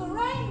runoff from the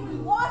rain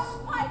will wash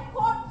my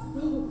corpse.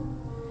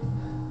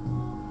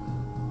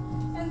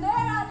 And there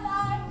I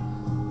lie,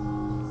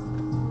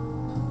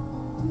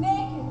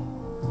 naked,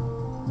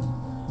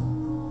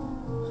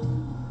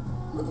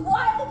 with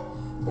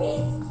wild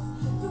beasts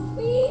to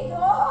feed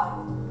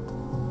on.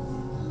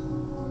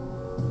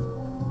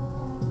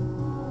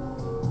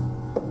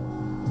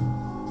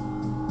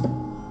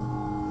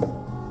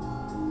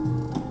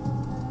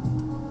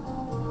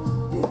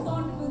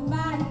 Dishonorable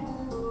man,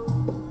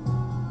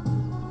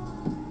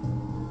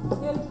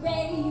 they'll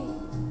bury you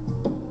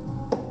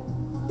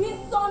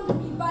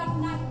dishonorably by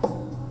night.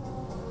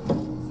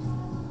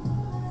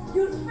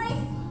 You'll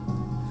face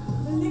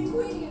the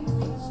Liquidian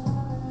witch.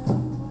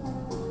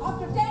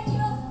 After 10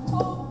 years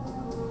home,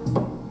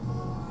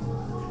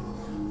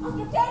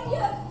 after 10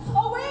 years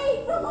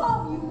away from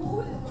home, you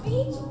will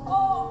reach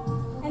home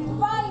and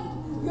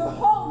find your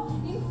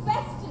home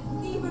infested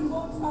with even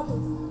more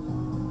troubles.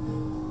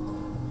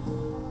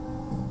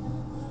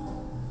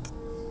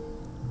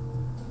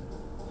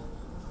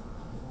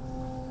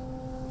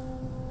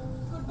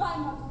 Goodbye,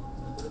 mother.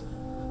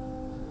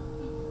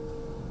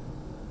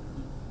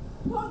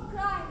 Don't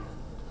cry.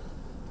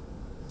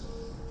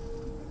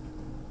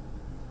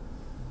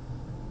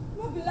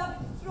 My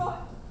beloved Troy,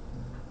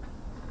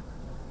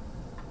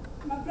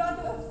 my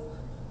brothers,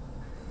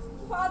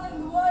 Father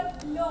in the world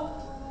below.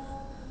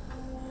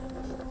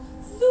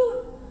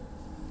 Soon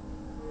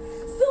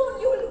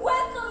you will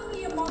welcome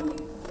me among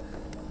you.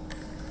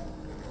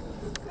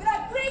 When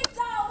I bring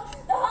down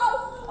the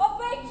house of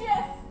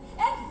Atreus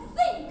and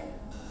sink,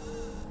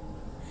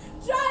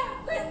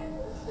 triumphant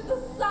to the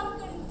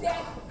sunken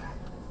deck.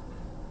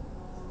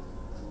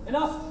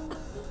 Enough!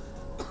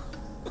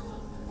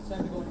 It's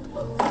time to go.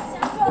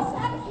 Sandra,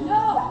 no,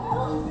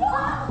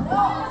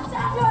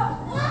 Sandra,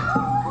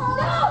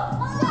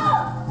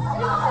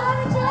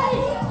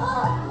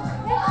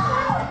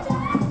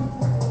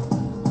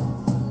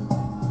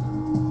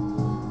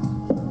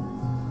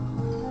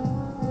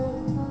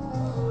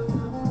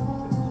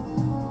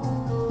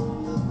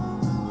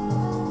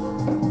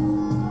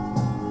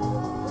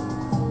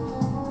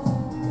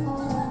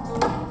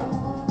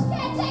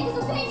 Caretakers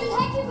of Patron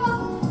Hecuba!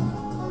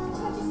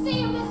 Can't you see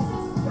your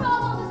mistress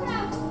sprawled on the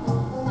ground?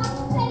 Not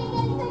saying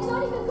anything,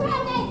 not even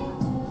grounded!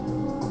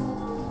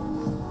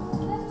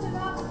 Lift her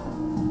up!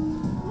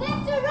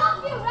 Lift her up,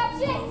 you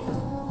wretches!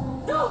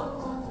 no.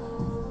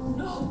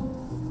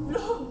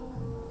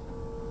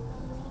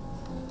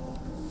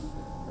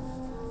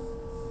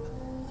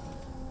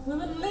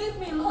 Women, leave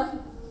me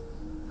alone.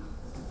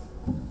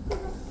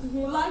 Leave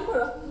me alone for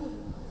a fool.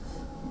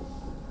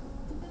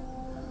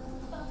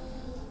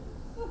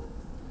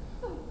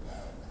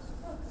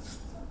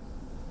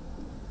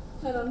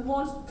 An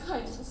unwanted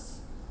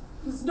kindness.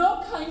 There's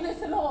no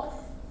kindness at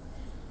all.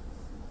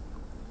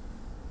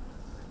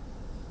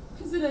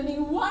 Is it any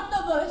wonder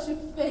that I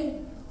should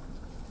fail?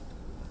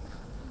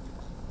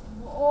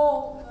 For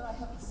all that I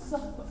have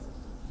suffered,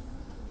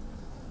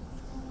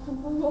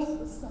 and for all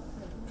the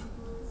suffering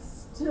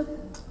still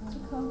to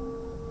come.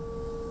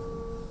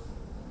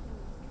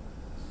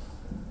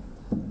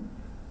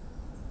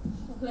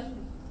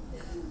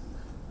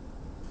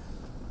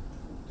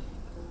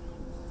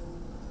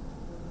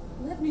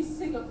 Let me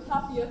sing of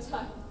happier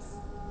times.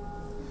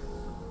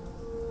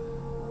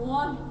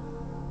 One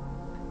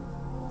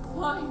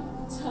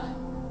fine time.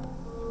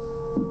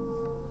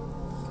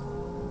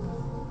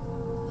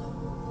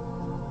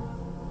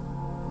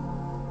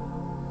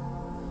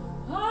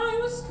 I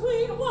was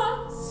queen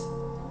once.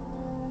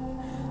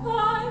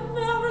 I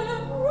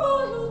married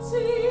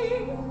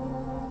royalty,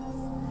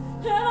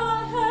 and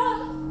I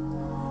had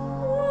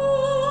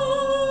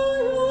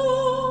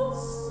royal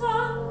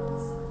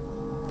sons,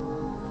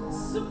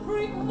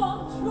 supreme among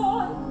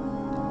Troy,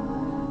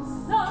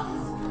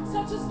 sons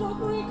such just no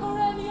Greek or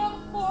any other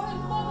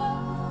foreign mother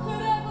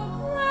could ever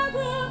brag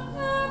of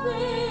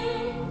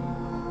having.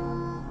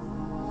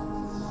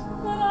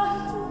 But I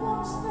had to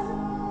watch them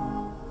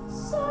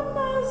side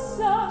by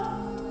side,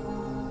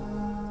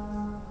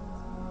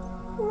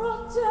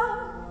 brought down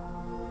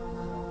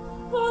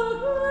for the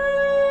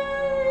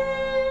great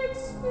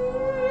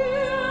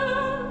spear.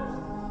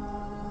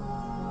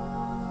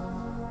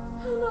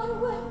 And I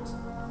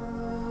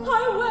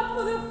wept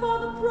for their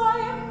father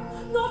Brian,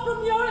 not from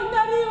hearing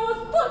that he was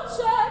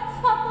butchered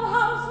at the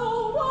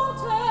household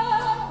altar.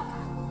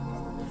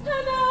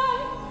 And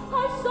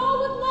I saw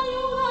with my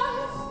own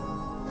eyes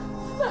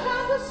the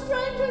hands of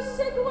strangers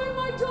take away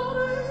my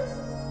daughters.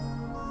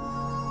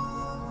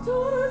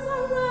 Daughters I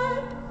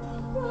read,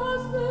 for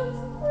husbands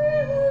we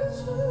will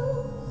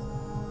choose.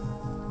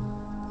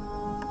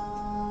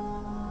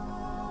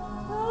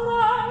 But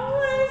I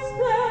raised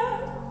them,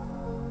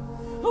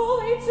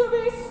 only to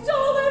be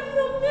stolen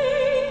from me.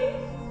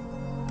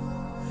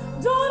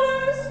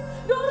 Daughters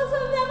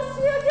I'll never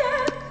see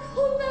again,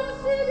 who'll never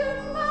see their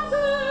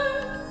mother.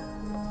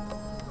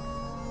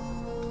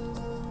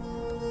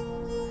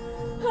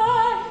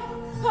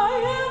 I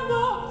am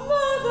no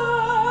mother,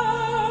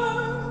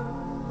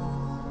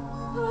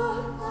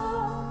 but a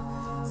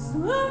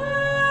slave.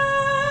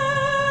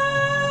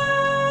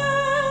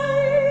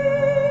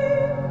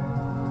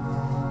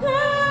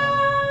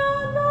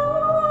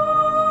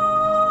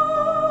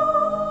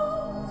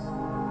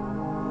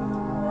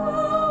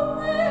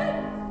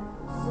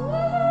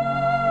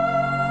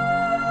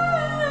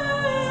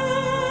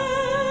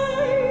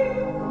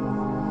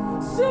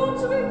 Soon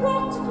to be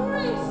brought to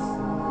Greece.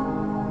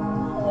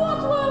 What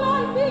will I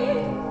be?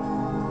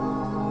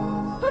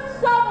 A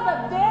servant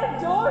at their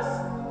doors?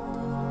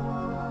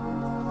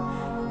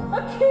 A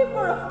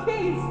keeper of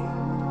keys?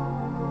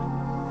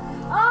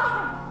 I,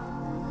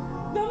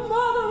 the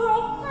mother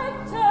of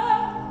Hector,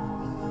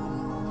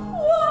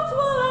 what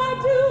will I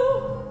do?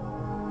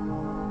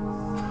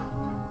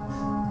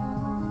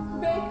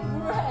 Bake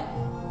bread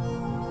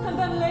and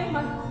then lay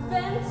my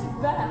bent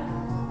back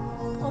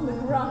on the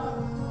ground,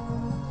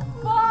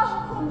 far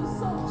from the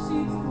soft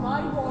sheets of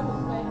my royal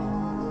bed.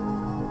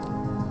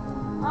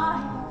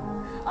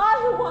 I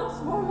who once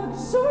wore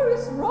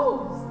luxurious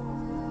robes,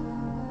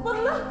 but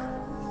look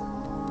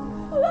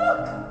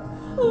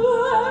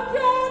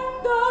at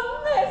the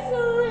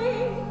misery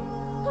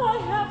I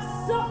have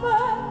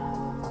suffered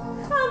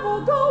and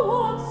will go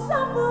on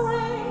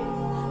suffering.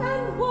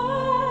 And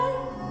why?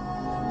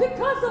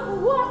 Because of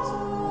what?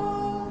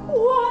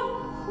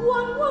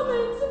 One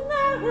woman's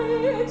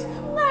marriage.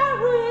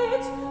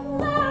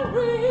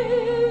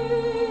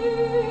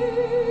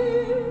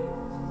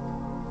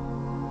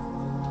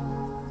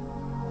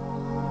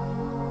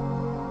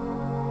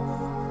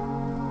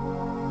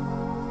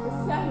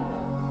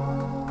 Sandra,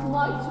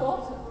 my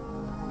daughter,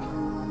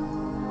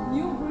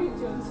 you breathed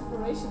your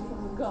inspiration from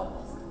the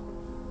gods.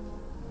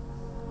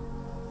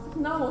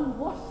 Now on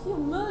what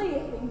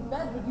humiliating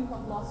bed would you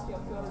have lost your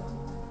purity?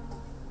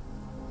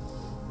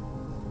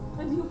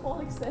 And you,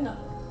 Polyxena,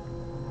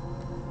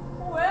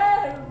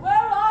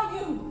 where are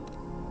you?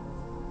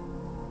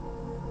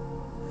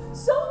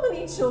 So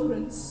many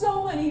children,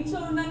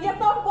 and yet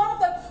not one of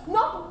them,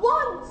 not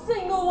one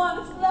single one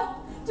is left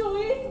to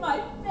ease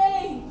my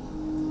pain.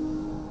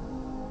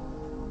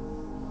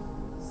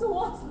 So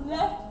what's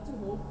left to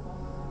hope for?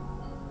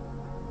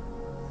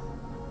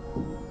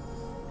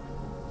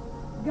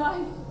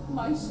 Guide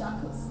my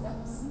shackled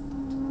steps,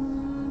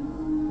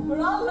 or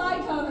I'll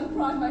lie down and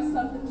cry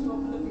myself into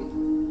oblivion.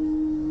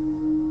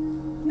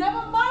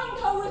 Never mind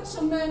how rich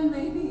a man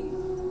may be.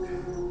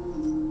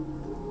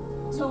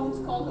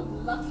 Don't call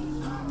him lucky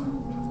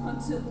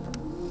until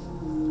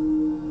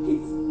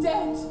he's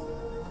dead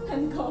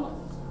and gone.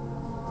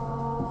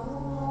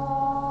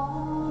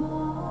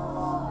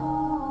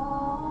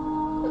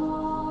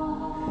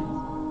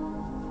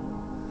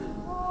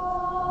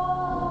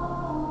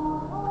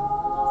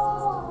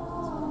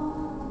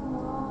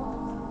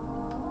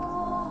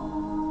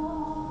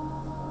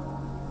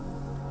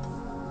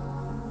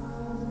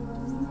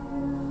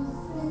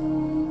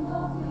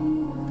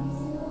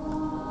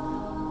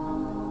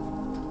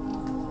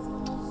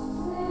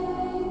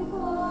 Sing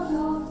for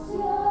love,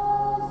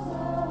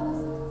 Joseph.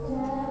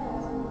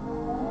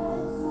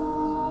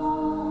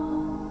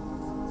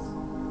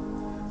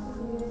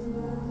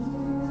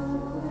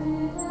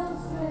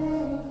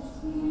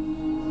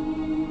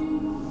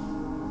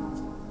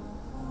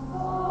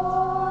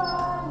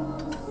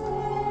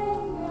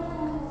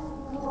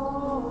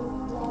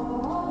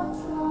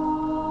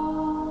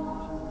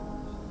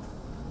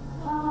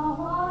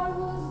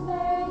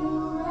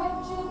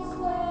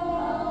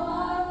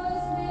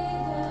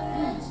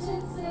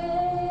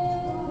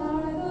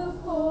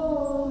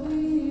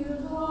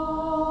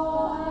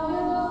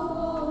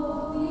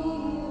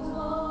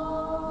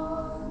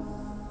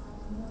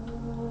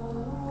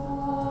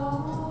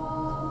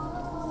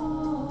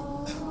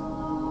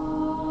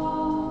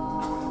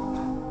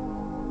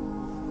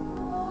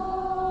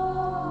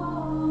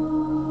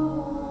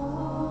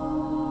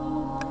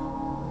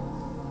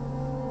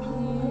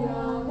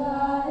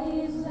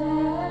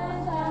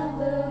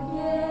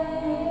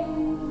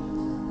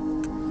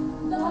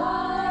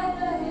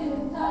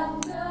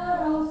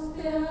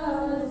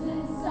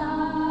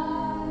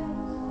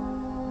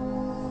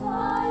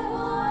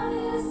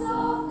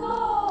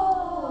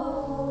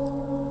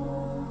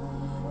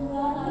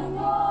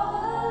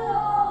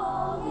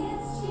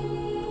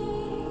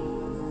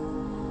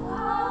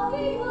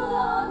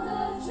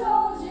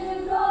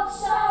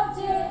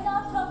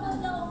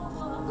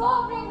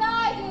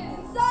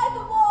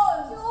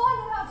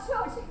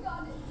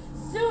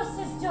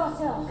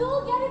 water.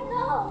 Go get it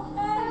now.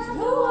 And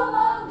who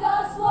among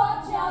us,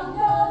 what young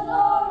girl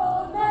or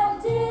old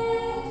man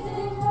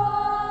did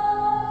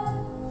run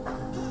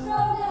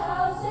from the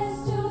houses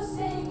to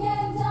sing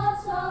and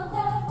dance round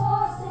their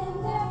horse in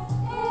their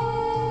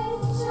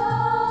enchantment,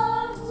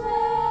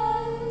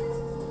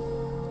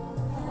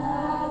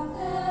 at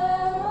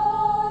their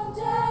own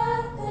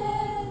death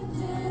in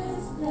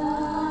disguise.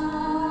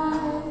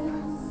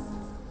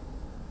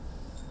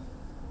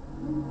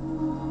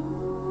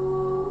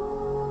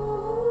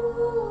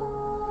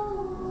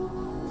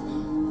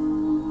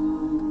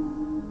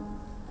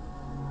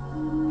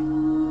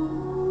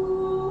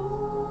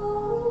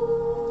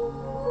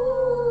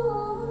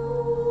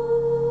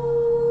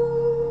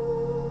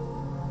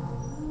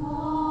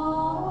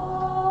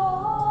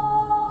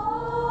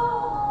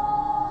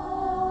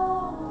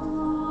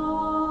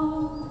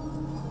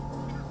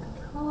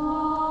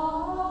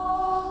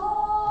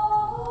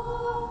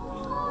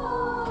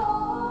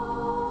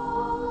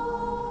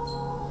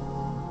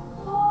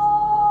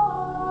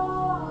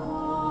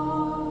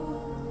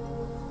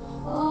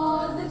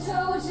 All the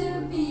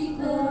Trojan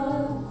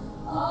people,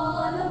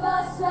 all of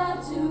us ran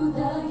to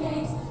the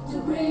gates to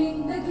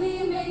bring the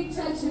gleaming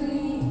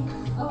treachery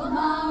of a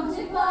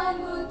mountain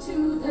vinewood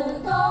to the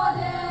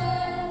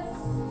goddess,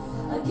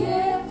 a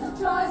gift of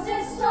Troy's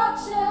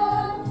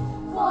destruction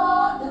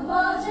for the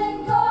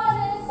virgin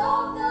goddess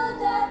of the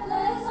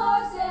deathless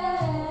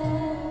horses.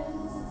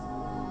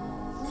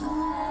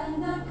 And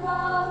the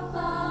crowd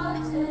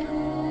parted,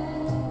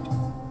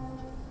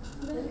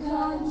 the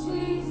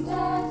country's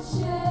dead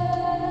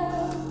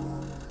shell,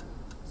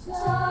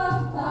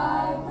 turned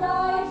by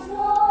bright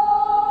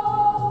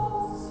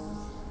rose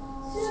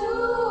to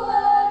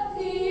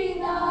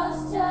Athena's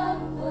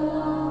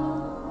temple.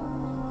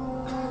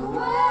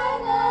 When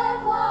at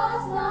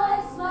last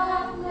night's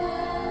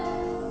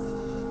madness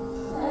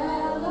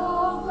fell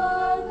over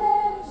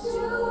their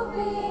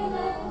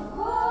jubilant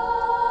world,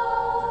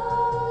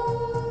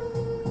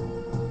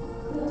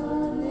 the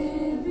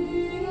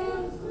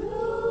Libyan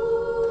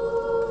flute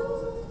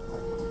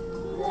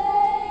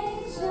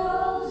played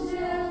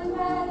Trojan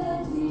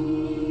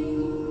melodies,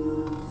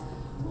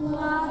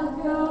 while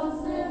girls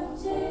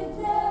lifted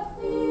their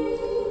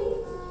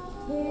feet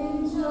in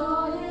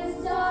joyous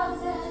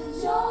dance and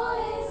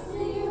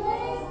joyously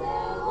raised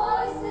their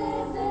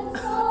voices in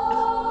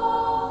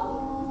song.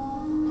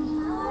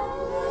 And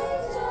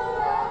later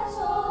at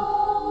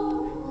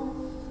home,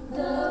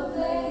 the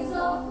blaze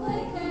of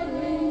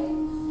flickering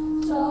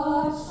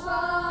torch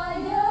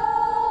fires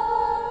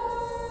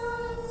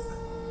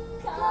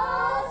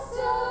cast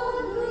a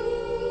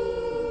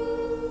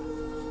gleam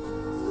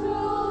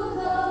through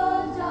the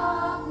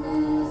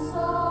darkness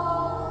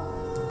of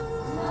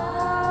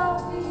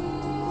happy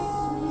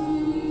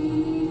sleep.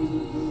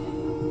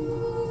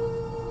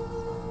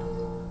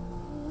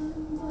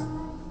 And I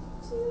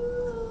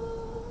too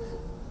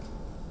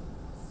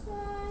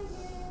sang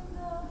in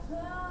the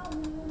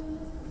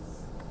palace,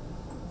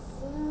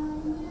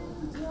 sang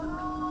and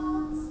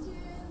danced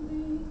in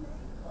the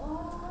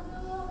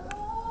honor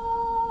of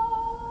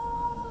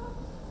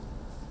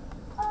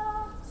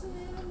Artemis.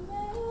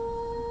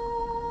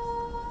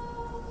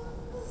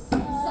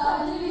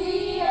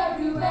 Suddenly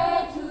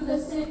everywhere through the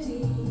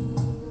city,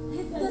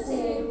 the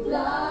same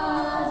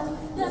blood,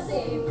 the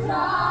same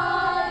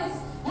cries,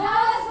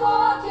 as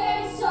war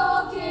came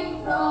stalking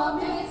from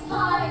its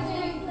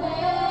hiding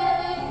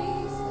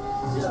place.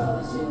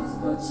 Trojans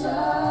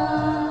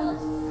butchered,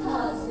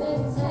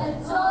 husbands'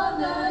 heads on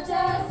the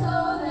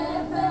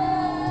desolate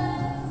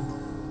beds.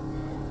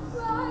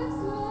 Wives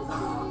were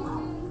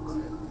taken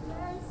to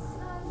their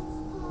sons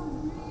for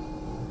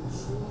reach.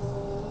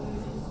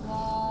 Joys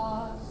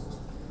lost,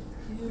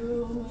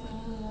 humiliating.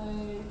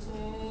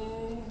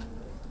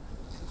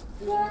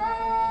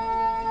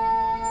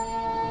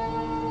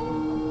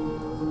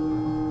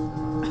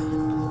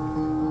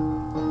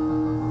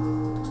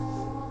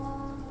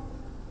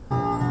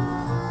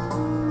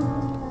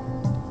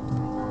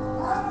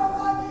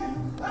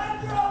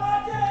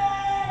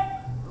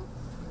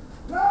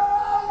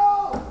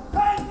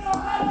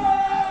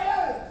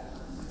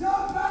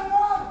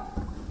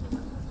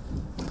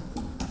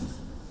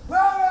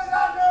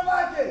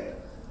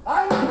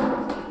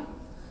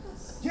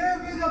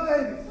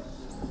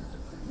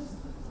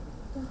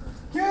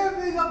 Give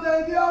me the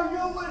baby or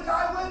you will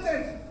die with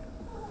it.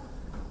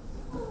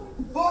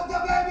 Put the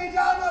baby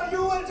down or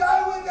you will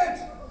die with it.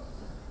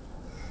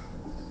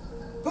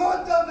 Put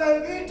the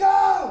baby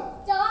down.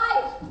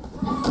 Die!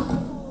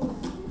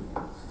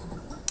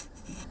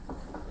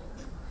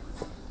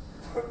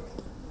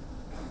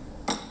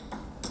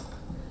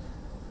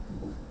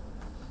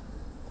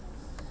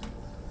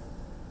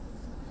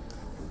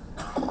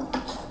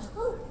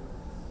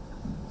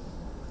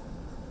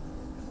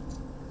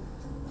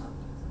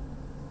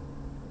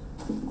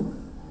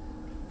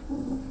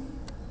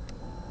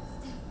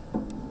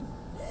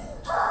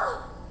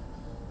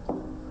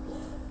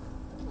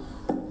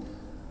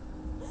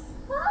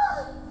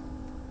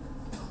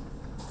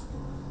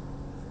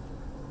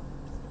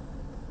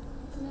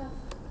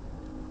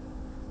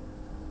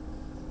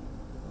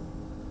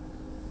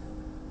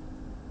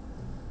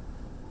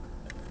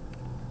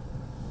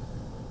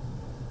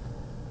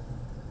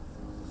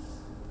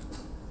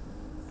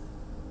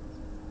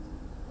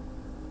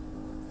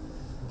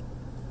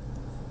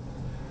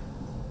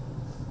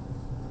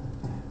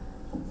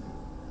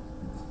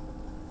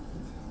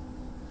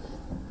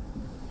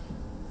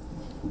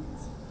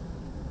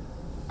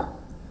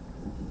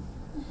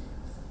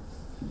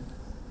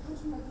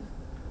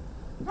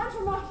 that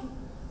remarking?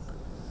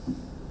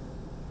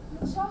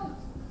 My child.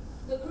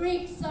 The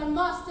Greeks and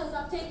masters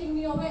are taking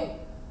me away.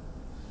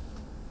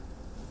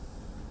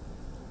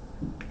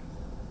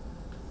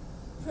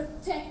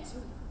 Protect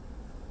me,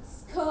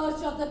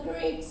 scourge of the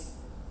Greeks.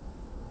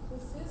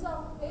 This is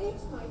our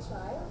fate, my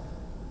child.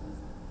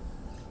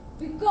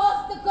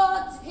 Because the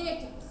gods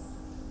hate us.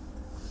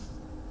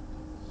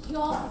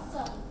 Your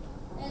son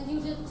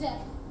eluded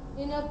death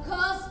in a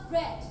cursed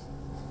bed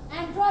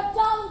and brought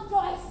down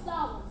Troy's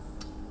towers.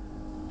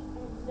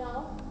 And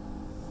now,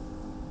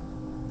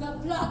 the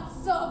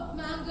blood-soaked,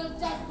 mangled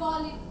dead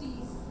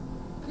bodies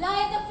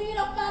lie at the feet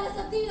of Pallas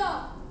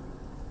Athena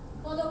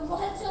for the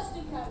vultures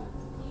to carry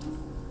peace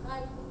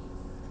and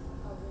peace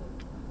away.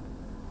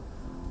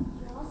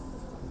 Your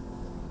son,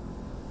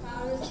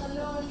 Paris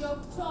alone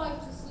yoked Troy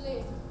to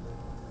slavery.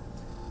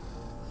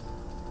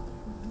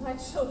 My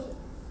children,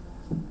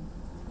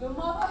 your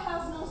mother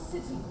has no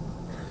city,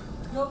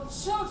 no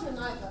children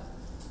either.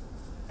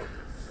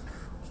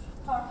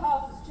 Our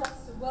house is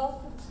just a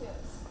wealth of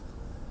tears.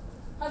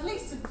 At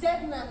least a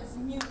dead man is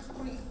mute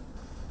grief.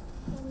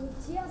 Only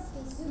tears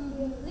can soon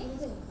be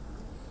afflicted.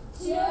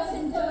 Tears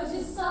and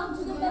dirges sung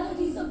to the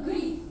melodies of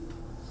grief.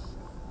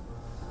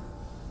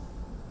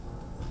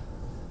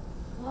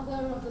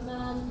 Mother of the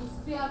man whose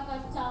spear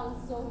cut down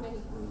so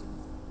many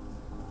Greeks.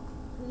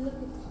 Look at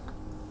him.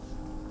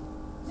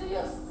 Do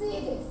you see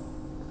this?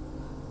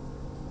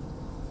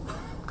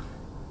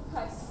 I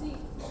see.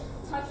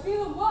 I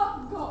feel the work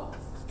of gods.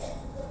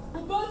 Who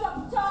burnt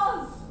up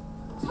towers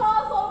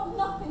of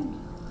nothing,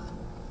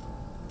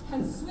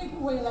 and sweep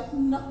away like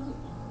nothing.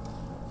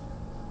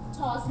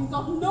 Towers we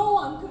thought no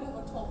one could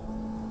ever top.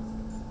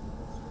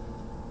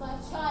 My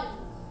child,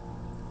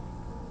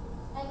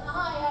 and I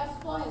are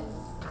spoils.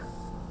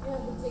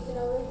 Merely taken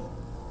away,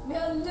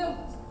 mere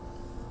loot,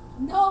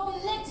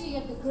 nobility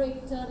at the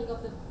great turning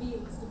of the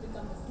wheels to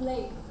become the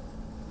slave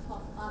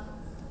of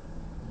others.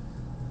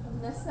 Of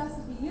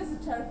necessity is a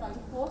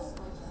terrifying force, my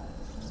child.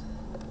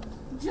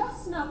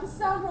 Just now,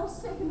 Cassandra was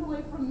taken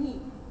away from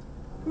me,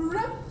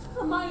 ripped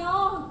from my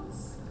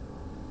arms.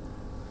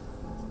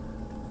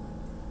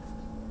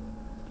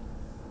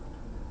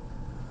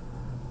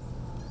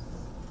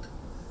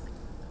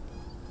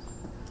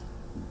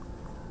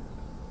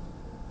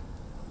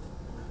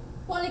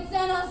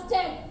 Polyxena's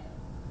dead.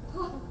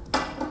 Killed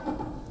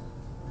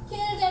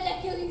at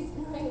Achilles'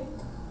 grave.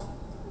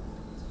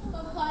 A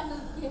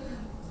final gift.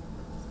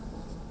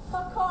 A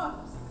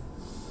corpse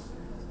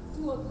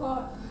to a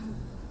corpse.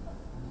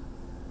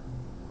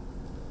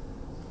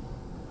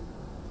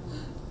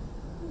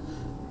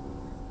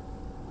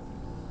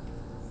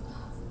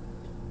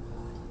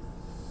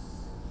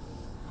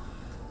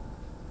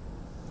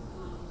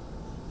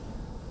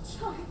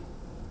 Child,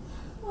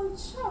 my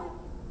child.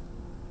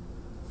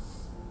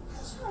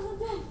 Child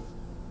dead.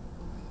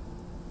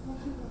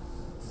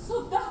 So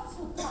that's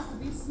what that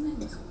beast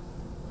meant.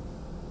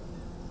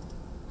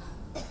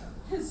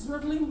 His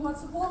riddling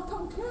words have all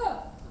come clear.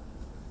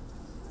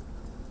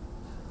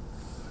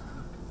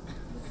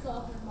 You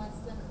saw him, my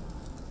son.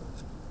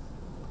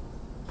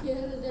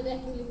 Killed at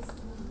Achilles'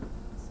 knee.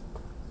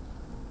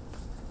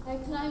 I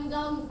climbed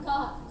down the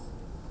cart,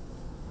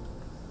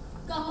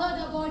 covered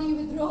her body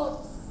with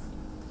ropes,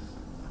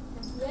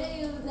 and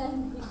railed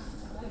and beat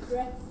my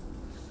breast.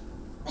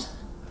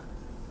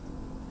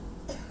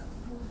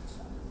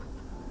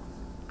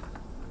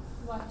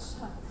 My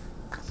child,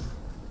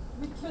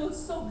 we killed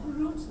so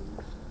brutally.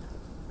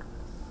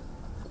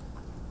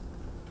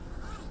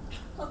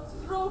 Her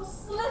throat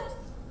slit.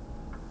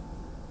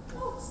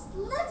 Throat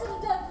slit in a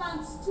dead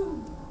man's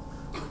tomb.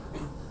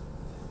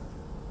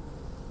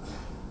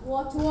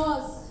 What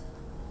was.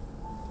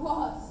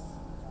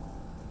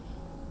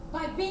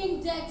 By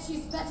being dead,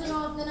 she's better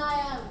off than I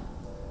am.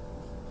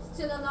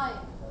 Still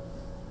alive.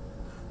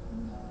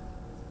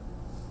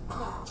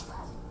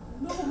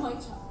 No, my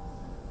child.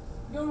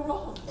 You're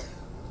wrong.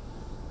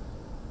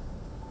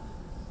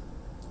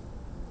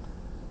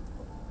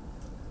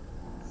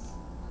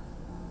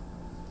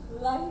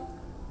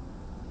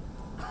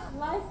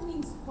 Life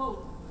means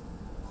hope.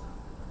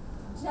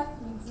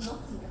 Death means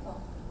nothing at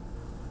all.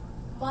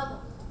 Mother,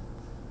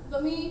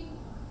 for me,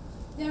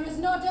 there is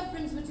no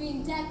difference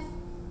between death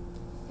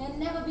and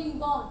never being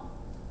born.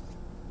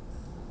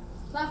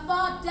 By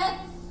far,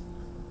 death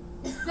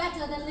is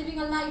better than living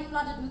a life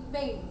flooded with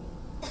pain,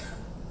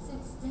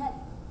 since death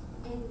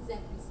ends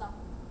every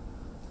suffering.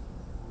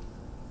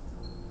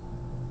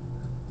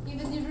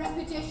 Even the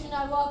reputation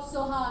I worked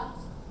so hard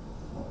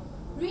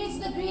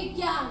reached the Greek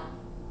camp,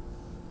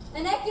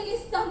 and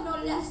Achilles' son no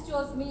less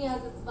chose me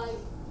as his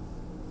wife.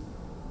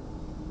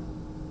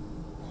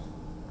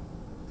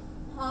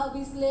 I'll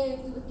be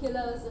slave to the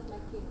killers of my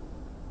king.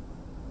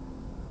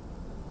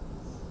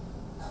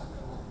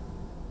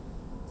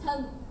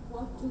 Tell me,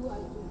 what do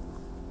I do?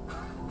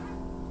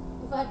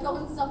 If I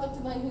don't submit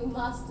to my new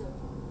master,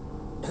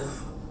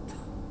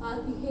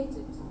 I'll be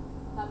hated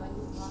by my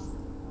new master.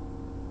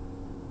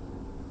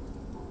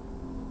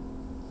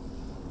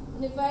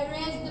 And if I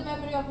raise the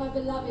memory of my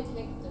beloved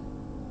Hector,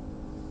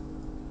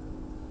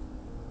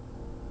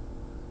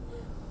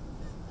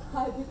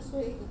 I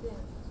betrayed the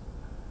dead.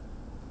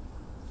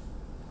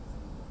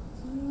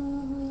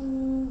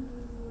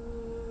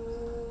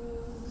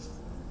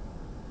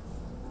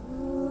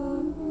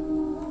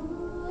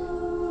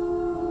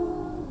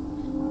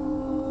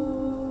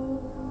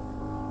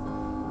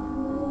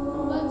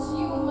 But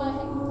you,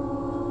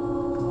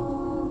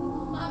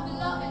 my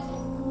beloved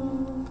Hector,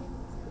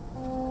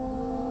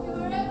 you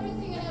were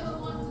everything I ever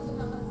wanted in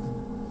a husband.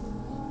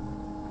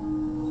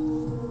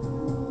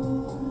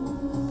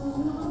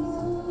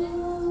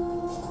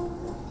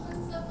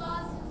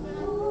 Surpassing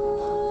grandeur.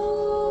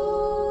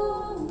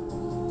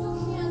 Took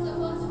me as a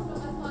virgin from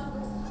my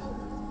father's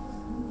house.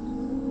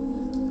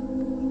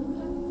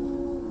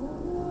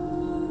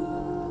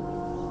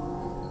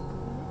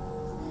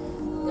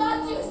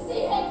 Can't you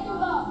see, Hector?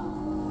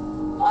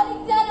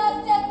 Alexander's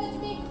death which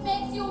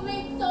makes you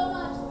weep so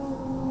much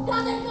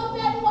doesn't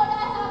compare to what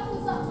I have to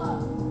suffer.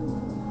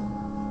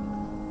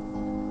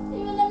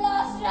 Even the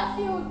last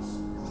refuge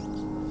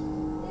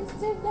is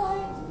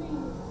denied me.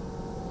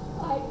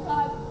 I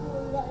can't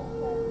fool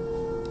myself.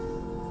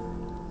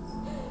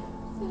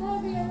 Will I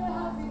be ever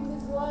happy in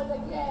this world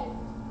again?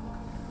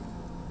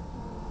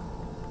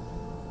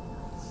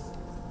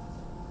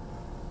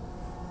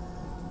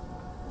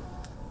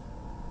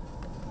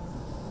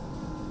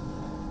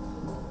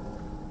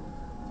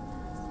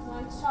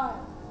 My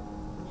child,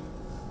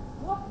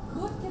 what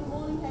good can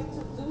mourning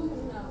Hector do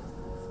him now?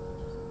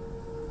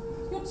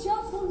 Your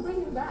tears won't bring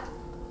him back.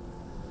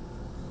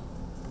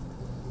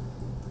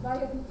 By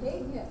your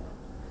behavior.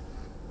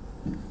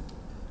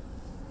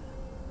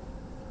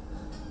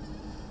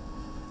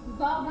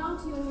 Bow down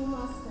to your new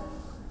master.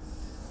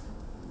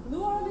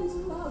 Lure him into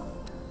love.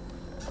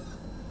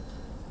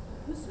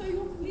 This way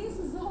you'll please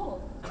us all.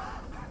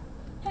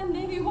 And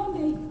maybe one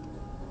day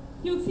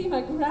you'll see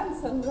my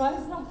grandson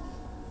rise up.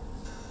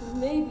 And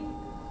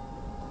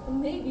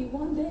maybe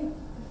one day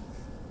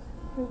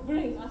we'll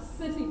bring our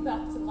city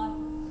back to life.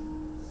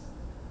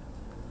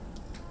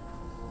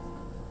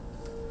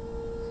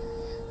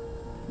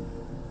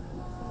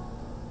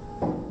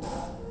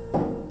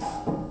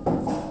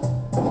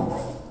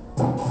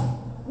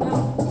 Now,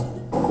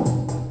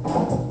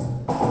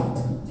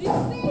 do you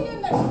see him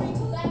that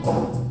wrinkle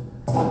legends?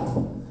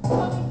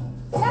 Coming,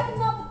 yet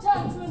another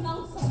time to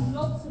announce some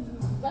loathsome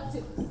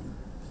invectives.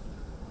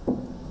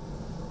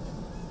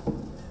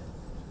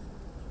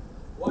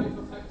 Wife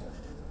of Hector,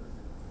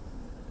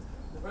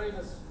 the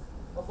bravest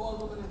of all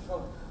women in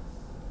Trojan,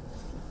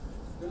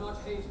 do not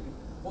hate me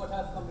for what I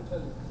have come to tell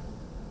you.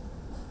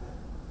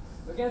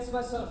 Against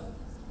myself,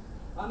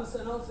 I must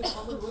announce the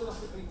common will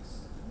of the Greeks.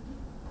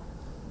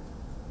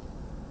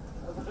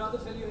 I would rather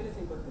tell you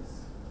anything but this.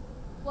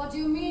 What do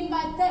you mean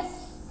by this?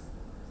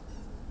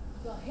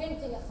 You're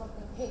hinting at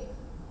something here.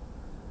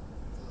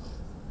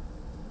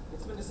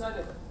 It's been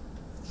decided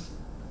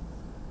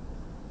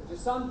that your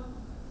son,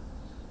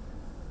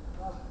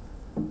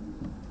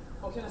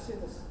 how can I say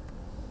this?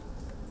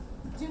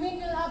 Do you mean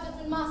you'll have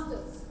different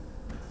masters?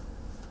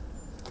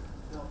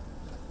 No.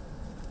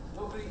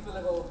 No Greek will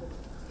ever open.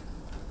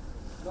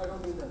 No, I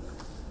don't mean that.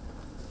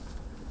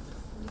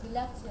 You'll be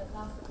left here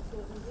after the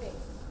Trojan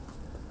race.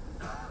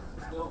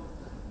 No.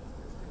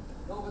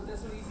 No, but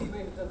there's an easy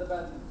way to tell the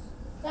bad news.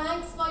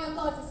 Thanks for your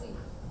courtesy.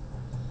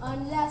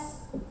 Unless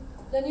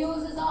the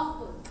news is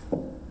awful.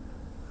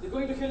 You're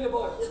going to kill your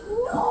boy.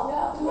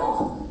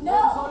 No!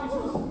 Sorry,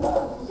 Trojan.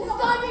 This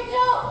can't be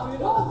true! How you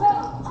know?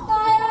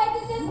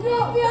 This is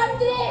great beyond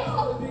belief!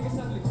 The Greek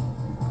assembly.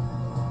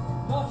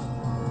 Not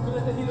to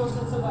let the hero's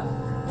son survive.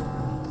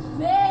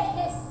 May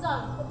his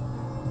son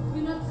be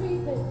not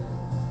treated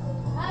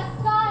as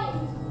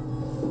kind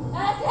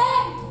as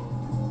him!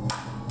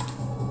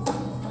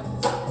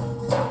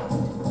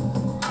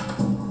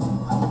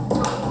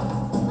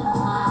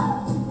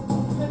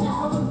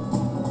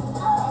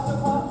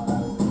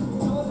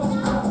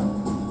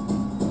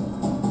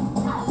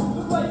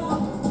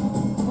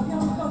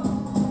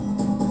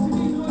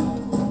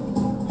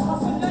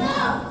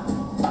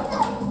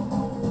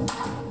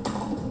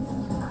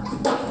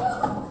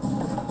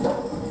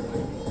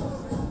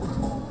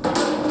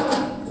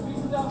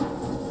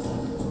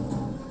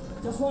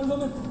 Just one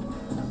moment.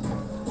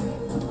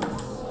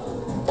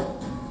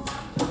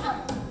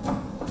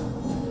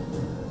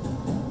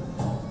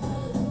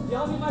 The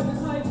army might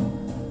decide.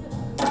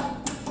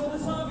 So the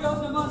son of yours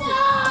will master.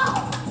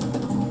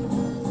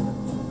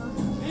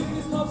 Leaving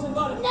his corpse and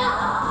body.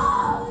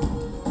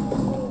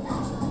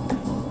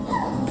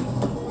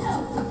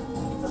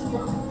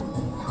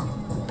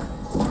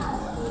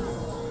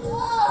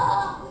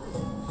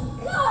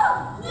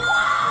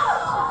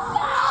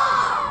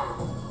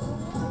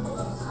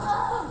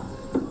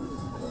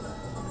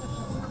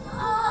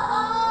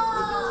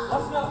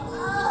 Hush now.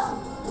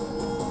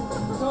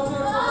 So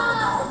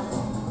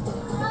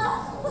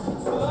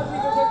not we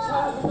can take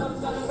child without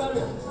standing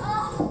barrier.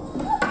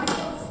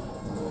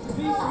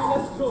 Please be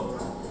less cruel.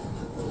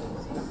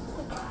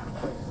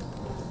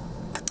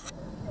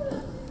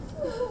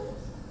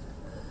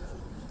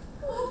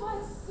 Oh, my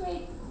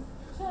sweet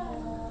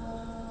child.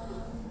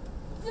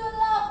 You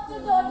love to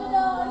go to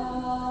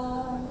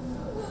dawn.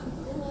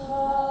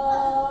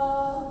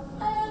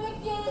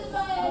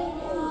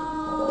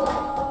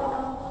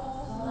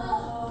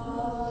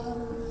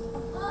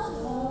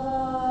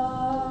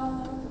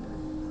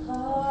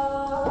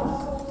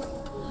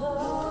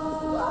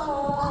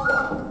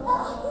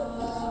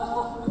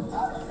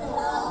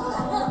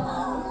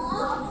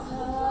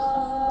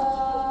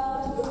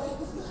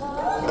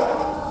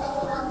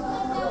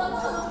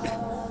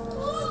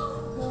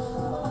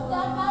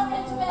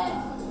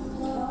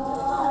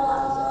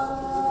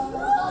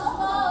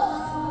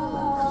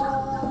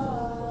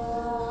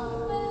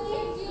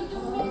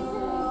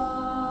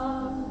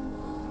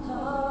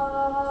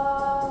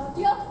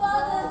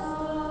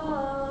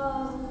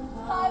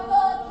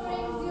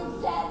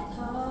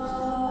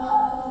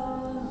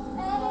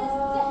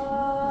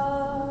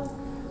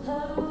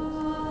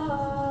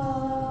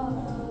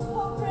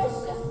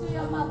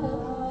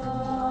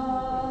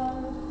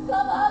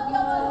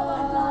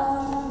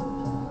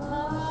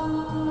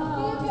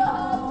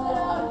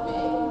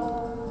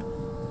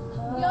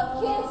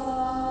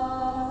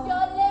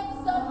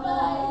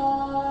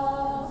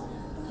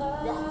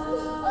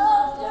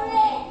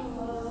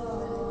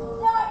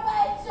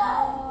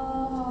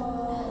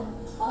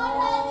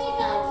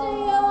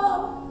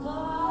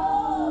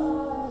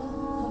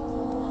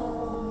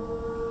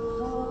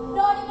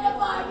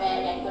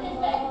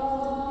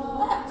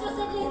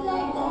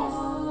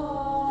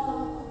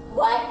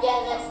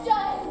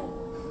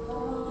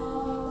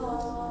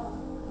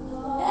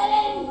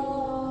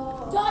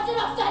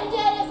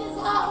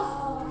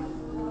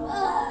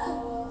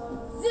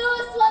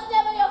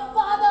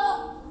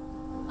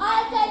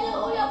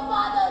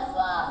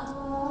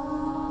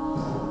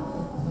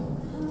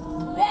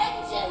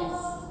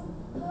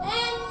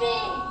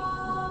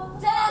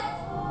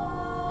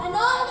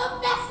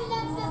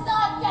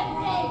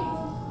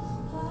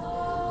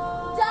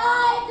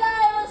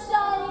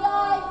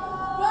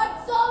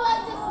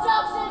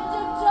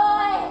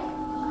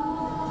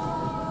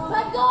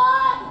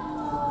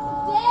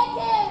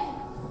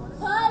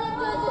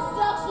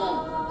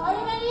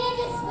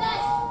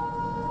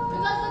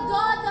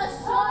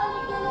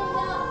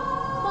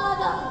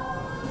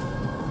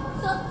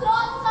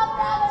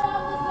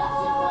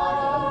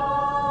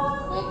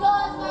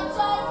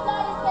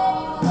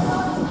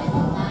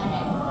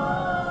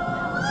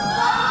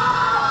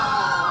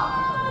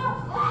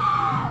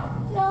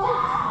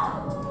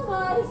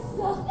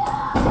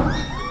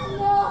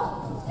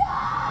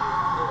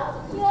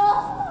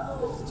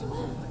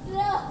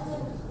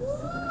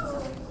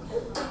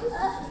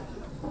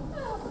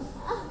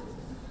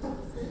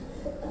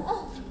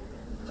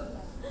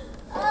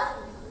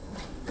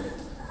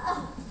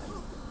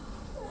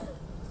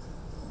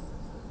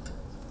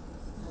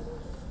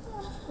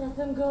 Let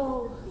them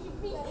go.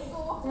 Leave me. Let it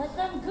go. Let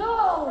them go.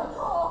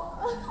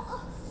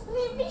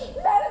 Leave me.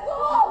 Let it go.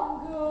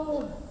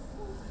 Go.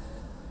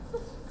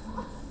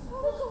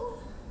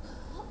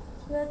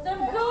 Let them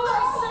go. I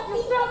said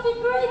you filthy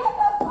Greek. Let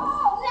it go.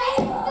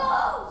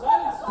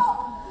 Silence!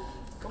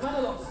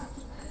 Commandos,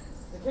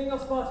 the king of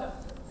Sparta.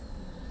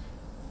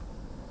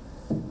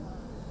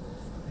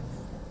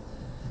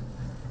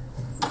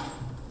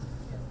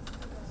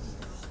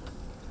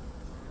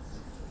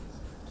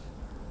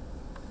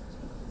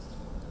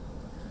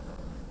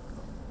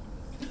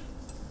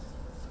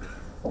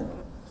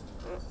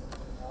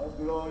 How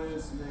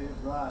gloriously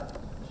bright.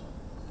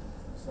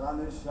 The sun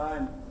is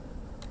shining.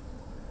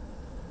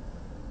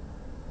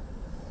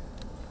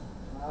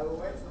 I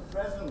await the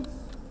presence.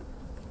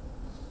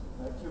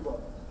 Thank you, boy.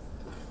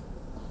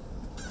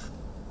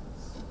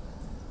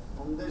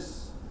 On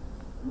this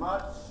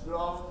much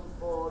longed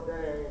for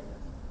day,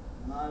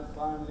 when I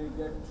finally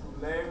get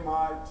to lay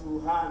my two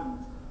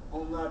hands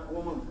on that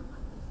woman,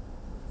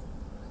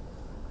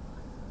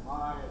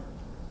 my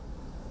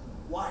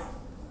wife.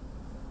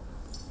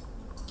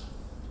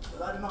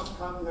 But I did not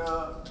come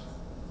here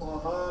for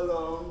her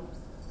alone,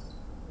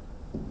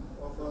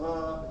 or for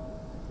her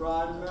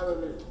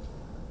primarily,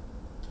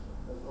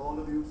 as all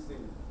of you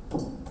think.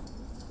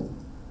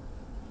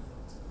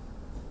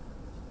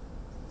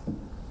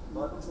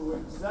 But to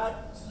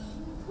exact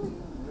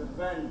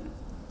revenge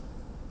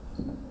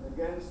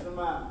against a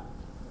man,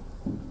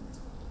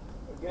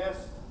 a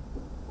guest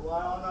who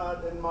I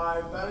honored in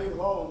my very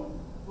home,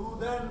 who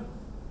then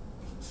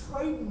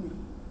betrayed me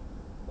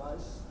by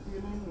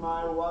stealing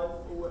my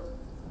wife away.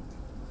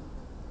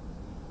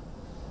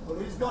 But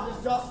he's got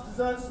his just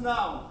deserts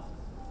now,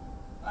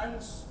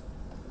 thanks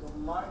to the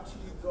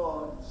mighty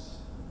gods.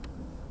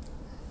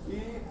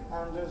 He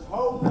and his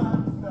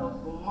homeland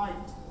felt the might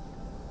of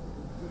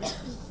the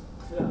Greeks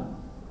clear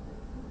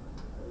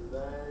as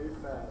they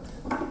fell.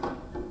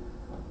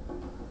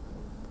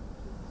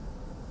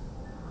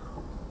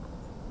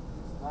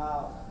 Now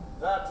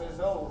that is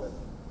over.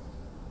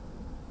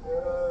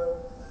 Here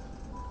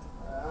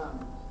I am,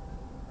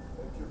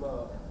 Hecuba,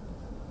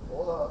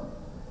 for her.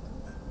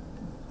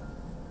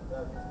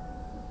 That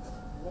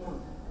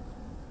woman,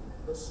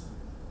 the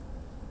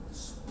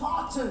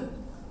Spartan.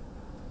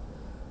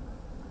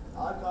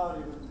 I can't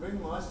even bring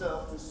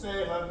myself to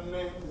say her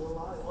name, though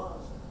I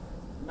was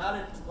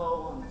married to her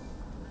once.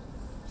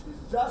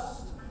 She's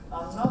just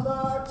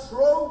another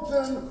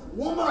Trojan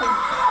woman,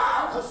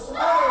 a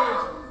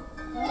slave.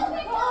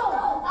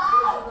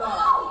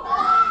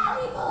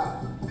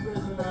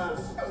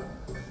 Prisoners.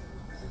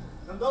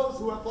 And those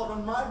who have fought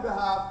on my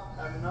behalf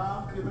have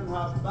now given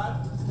her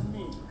back to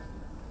me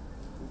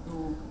to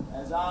do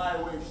as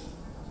I wish.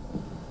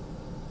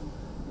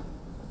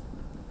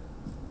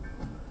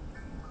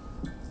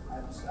 I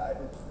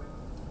decided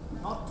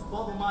not to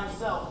bother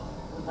myself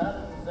with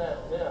Helen's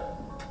death here.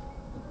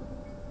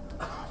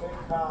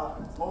 Take her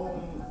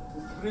home to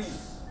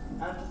Greece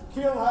and to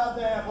kill her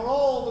there for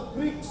all the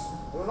Greeks'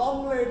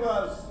 long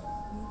labors.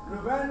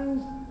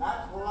 Revenge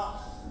at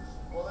last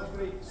for the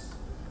Greeks.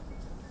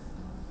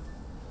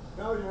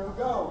 Go, you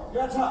go,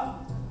 get her.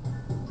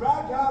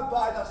 Drag her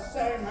by the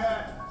same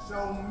hair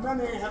so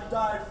many have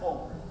died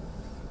for.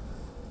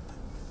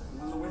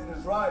 When the wind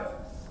is right,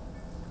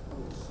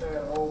 we'll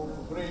sail home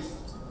to Greece.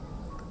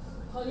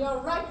 Well,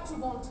 you're right to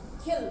want to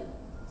kill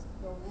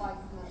your wife,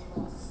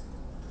 my boss.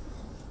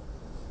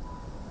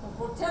 But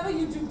whatever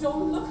you do,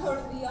 don't look her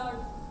in the eye.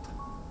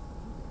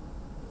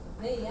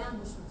 They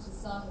ambush what she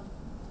saw him.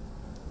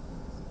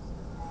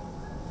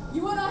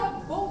 You and I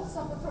have both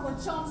suffered from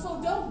a charm,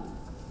 so don't.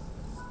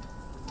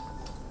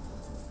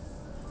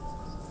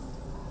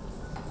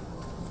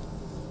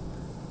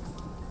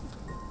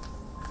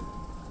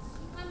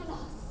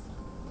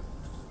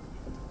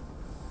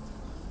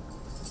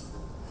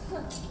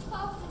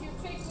 How could you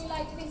treat me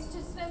like this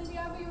just when we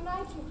are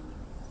reunited?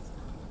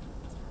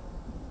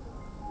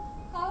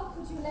 How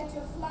could you let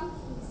your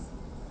flunkies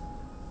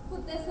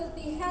put their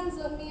filthy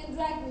hands on me and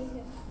drag me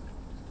here?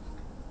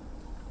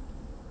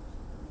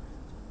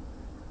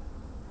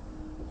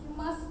 You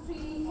must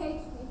really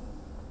hate me.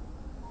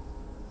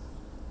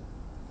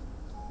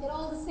 Yet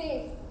all the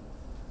same,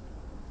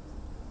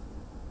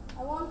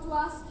 I want to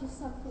ask you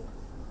something.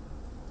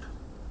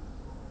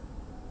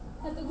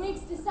 Have the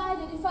Greeks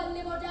decided if I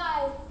live or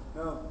die?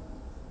 No.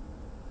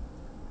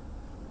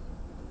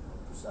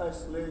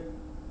 Precisely.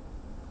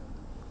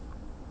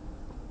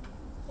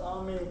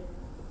 Army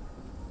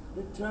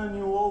did turn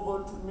you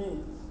over to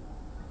me,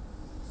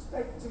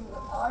 expecting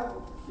that I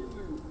would kill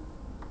you,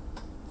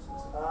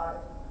 since I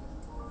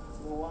was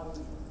the one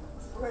who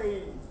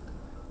betrayed.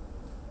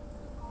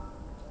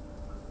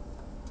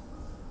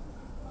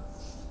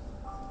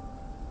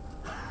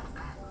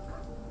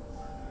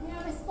 May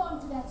I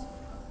respond to that?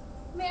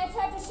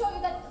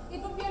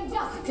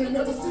 came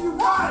here to see you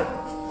die!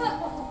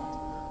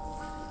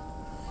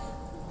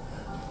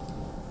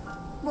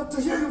 Not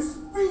to hear you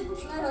speak!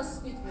 Let her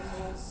speak,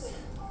 Ramirez.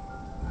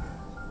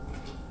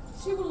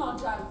 She will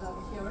not die without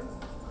a hearing.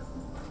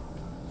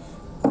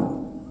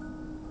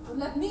 But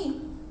let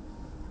me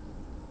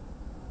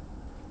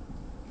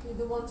be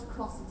the one to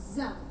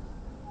cross-examine.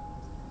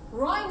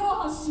 For I know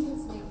how she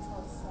has made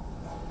herself.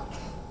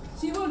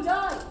 She will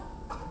die.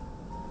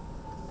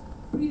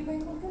 Free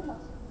debate will kill her.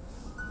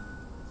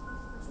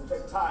 This will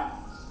take time.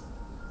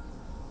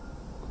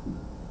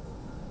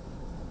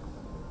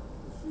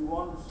 She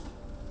wants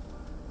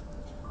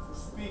to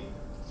speak.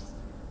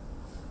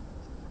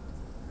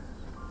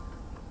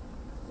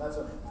 Let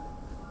her.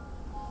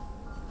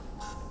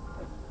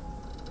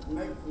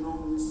 Make no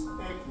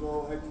mistake,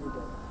 no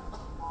Hecuba.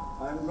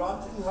 I am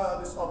granting her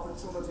this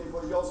opportunity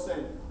for your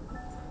sake.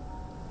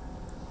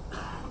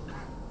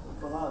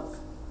 For hers.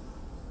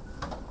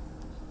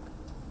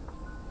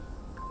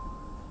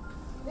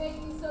 Thank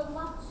you so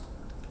much.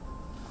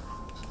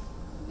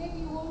 Maybe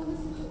you won't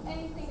listen to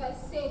anything I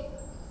say.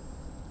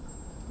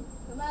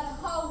 No matter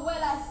how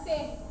well I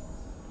say.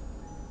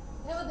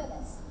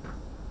 Nevertheless,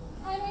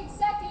 I know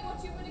exactly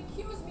what you would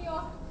accuse me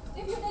of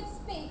if you did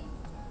speak.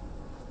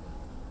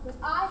 But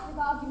I have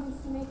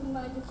arguments to make in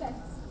my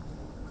defense.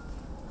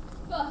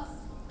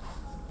 First,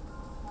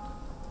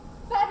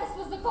 Paris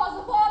was the cause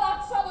of all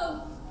our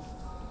trouble.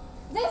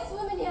 This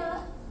woman here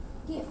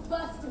gave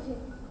birth to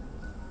him.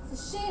 So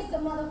she is the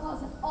mother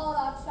cause of all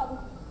our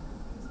trouble.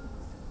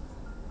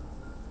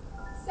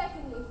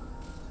 Secondly,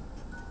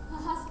 her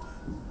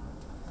husband,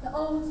 the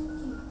old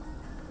king,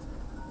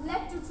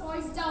 led to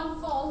Troy's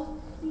downfall,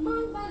 and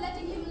mine by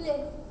letting him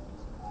live.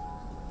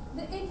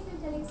 The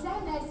infant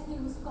Alexander, as he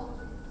was called,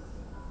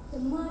 the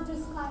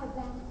murderous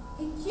firebrand,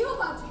 in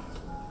Cuba.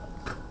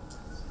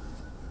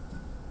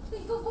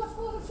 Think of what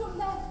followed from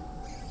that.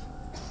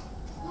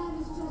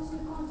 Paris judged the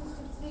contest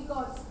of 3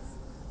 goddesses.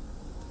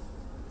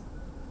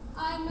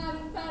 I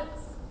married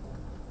Paris.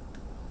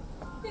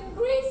 In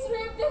Greece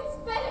reaped its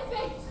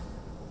benefit.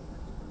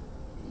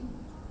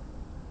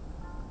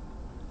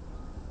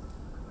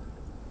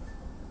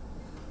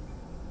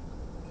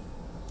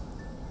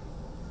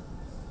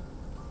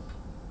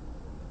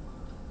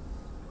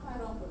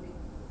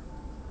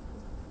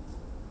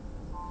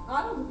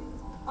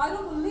 I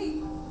don't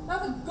believe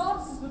that the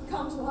goddesses would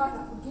come to hide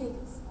our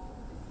gates.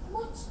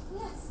 Much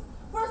less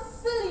for a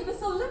silly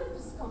Miss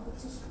Olympus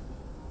competition.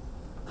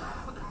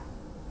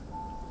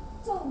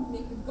 Don't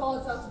make the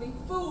gods out to be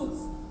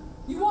fools.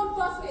 You won't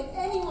persuade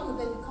anyone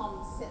with any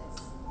common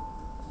sense.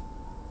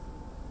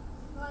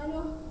 I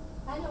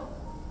know.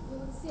 You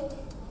would say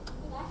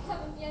that I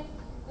haven't yet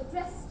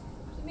addressed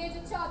the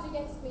major charge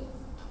against me.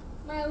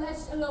 My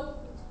alleged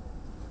elopement.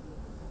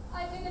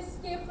 I did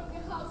escape from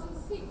your house in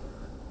secret.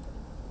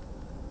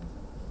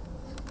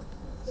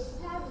 But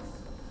Paris,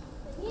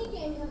 when he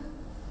came here,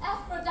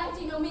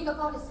 Aphrodite, an Omega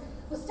goddess,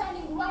 was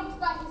standing right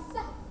by his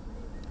side.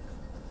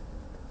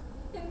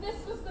 And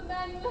this was the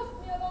man you left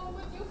me alone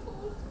with, you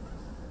fool.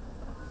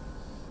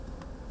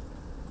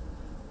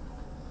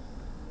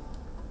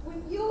 When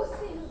you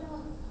sailed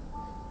off,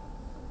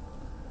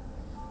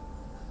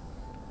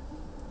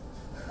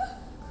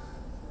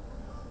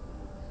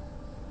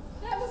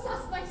 I must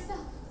ask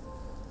myself,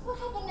 what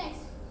happened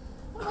next?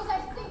 What was I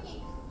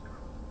thinking?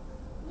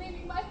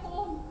 Leaving my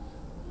home,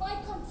 my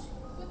country,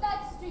 with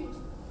that street,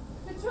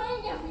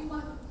 betraying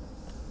everyone.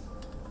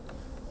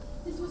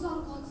 This was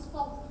all God's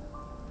fault.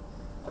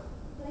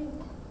 Blame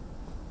them.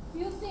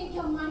 You think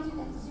you're mightier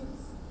than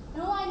Zeus.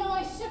 No, I know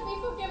I should be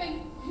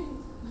forgiven.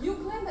 You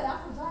claim that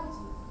Aphrodite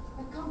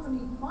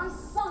accompanied my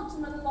son to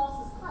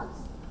Menelaus'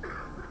 house,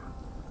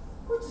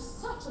 which is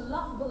such a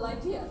laughable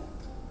idea.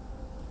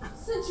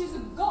 Since she's a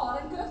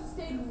god and could have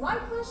stayed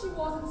right where she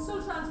was and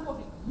still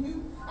transported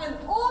you and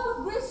all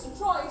of Greece to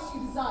Troy if she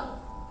desired.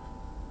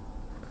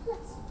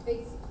 Let's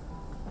face it.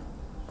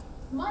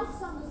 My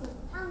son was the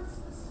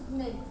handsomest of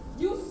men.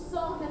 You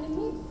saw him and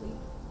immediately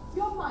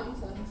your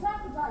mind turned to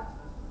Aphrodite,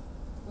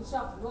 which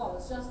after all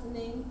is just the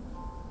name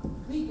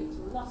we give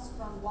to lust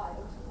run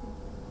wild.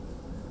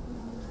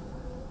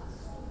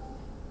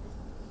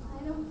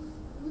 I know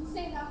you would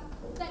say now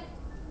that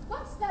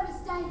once Paris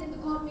died and the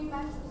god-made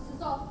marriage was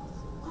dissolved,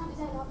 why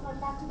did I not run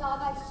back to the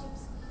Argive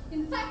ships?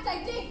 In fact,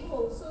 I did.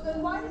 Oh, so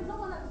then why did no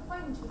one ever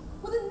find you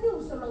with a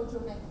noose around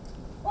your neck?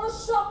 Or a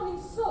sharpening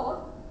sword?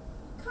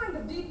 Kind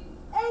of did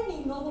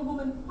any noble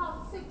woman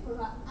heartsick for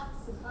her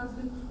absent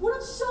husband would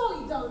have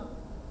surely done.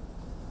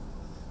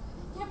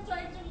 I kept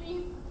trying to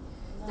leave.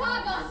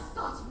 Daggers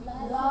got me.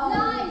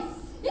 Lies!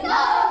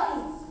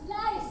 Lies!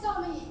 Lies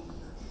on me.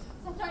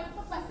 As I tried to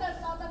put myself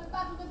out on the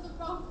battlements of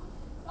Rome,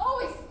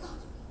 always got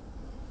me.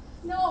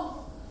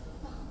 No.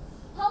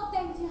 How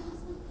then, dear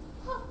husband?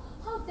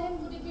 How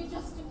then would it be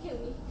just to kill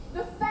me?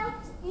 The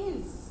fact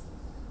is,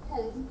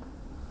 Helen,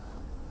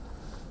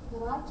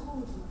 that I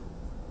told you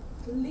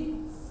to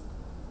leave us.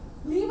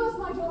 Leave us,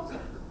 my daughter.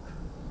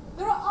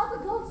 There are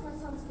other girls my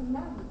sons can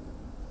marry.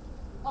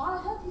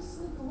 I'll help you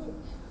slip away.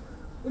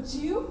 But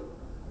you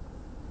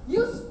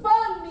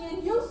spurned me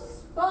and you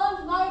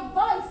spurned my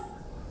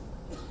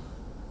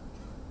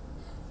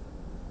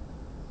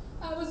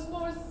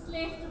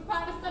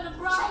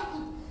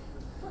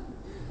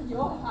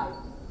You're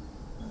hiding.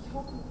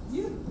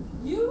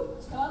 You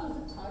turn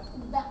the tide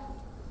from that.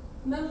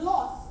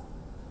 Menelaus,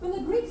 when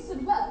the Greeks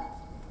did well,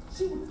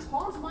 she would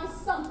taunt my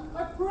son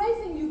by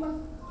praising you, by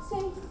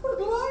saying what a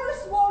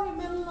glorious warrior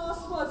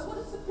Menelaus was, what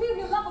a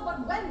superior lover,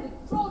 but when the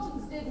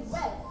Trojans did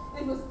well,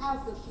 it was as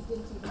though she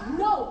didn't even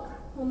know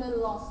who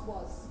Menelaus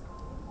was.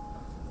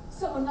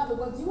 So in other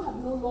words, you have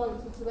no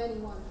loyalty to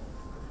anyone.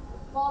 You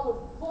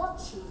follow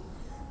fortune,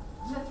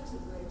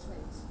 drifted where it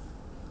went.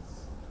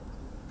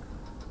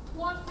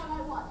 What have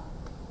I won?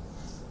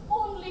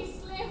 Only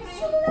slavery.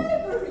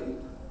 Slavery!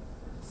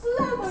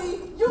 Slavery,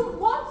 you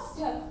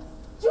monster!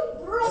 You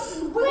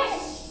breaking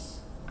witch!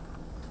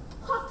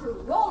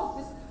 After all of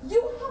this,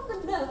 you have the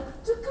nerve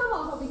to come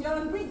out over here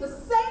and breathe the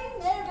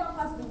same air your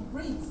husband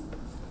breathes.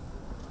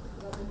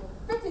 Rather more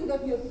fitting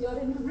that you appear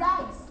in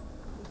rags,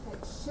 with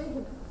head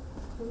shaven,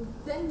 and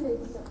then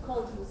maybe have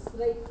called you a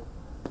slave.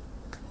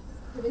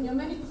 Given your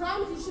many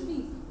crimes, you should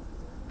be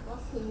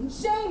basking in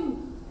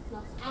shame,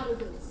 not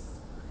arrogance.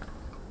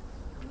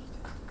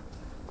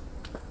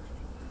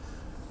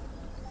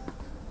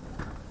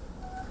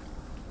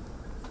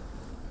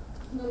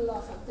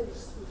 Menelaus, I'm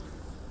finished speaking.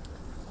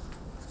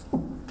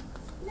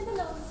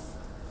 Menelaus,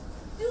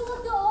 do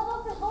what the order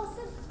of the house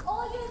and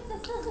all your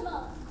ancestors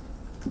demand.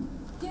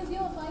 Give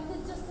your wife the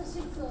just as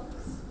she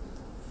deserves.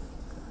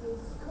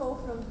 You'll score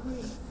from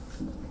grief,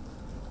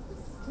 the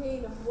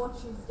stain of what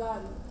she's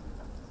done,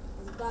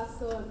 and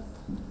thus earn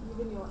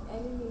even your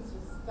enemies'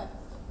 respect.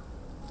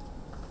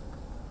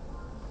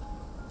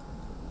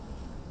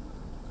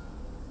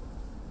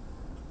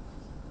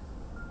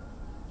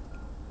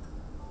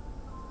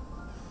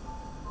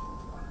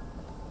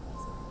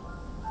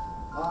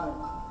 I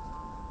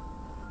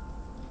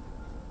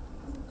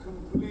am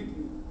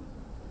completely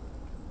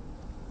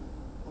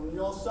on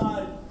your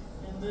side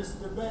in this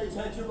debate,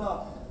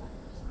 Hecuba.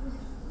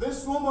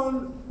 This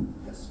woman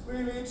has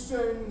freely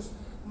exchanged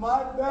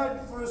my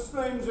bed for a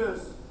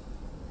stranger's,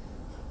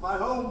 my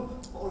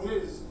home for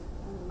his.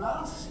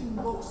 Now she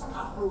invokes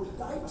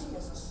Aphrodite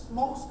as a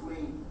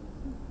smokescreen.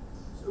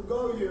 So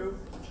go you,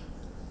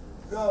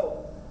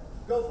 go.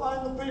 Go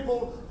find the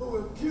people who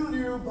will kill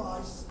you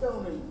by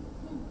stoning,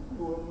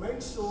 who will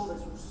make sure that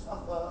you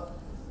suffer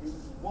in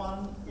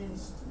one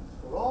instant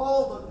for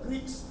all the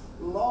Greeks'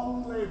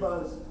 long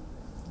labors.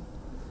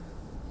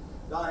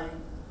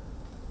 Dying,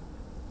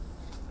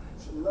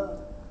 you shall learn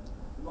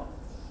not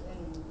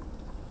shame,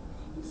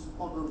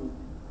 dishonorable.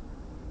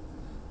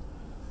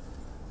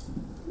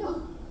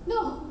 No,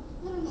 no,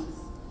 Menelaus.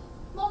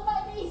 On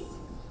my knees.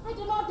 I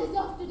do not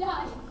deserve to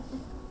die.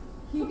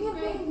 Keep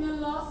faith,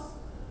 Menelaus.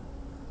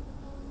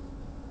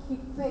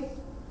 Keep faith.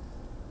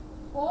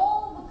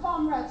 All the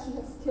comrades she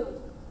has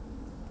killed.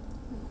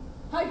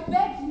 I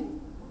beg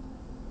you.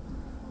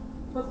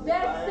 For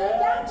their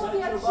sake and for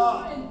their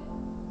children.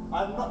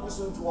 I've not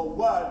listened to a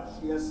word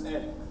she has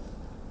said.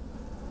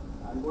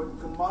 I'm going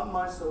to command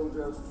my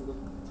soldiers to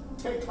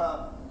take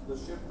her to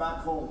the ship back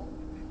home.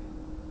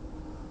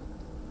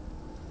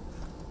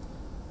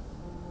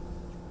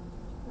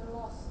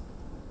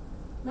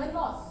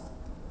 Menelaus,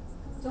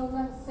 don't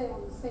let us sail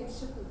on the same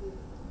ship with you.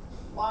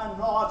 Why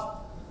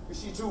not?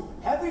 Is she too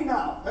heavy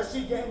now? Has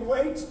she gained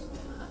weight?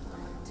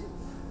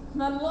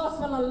 Menelaus,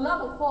 when a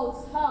lover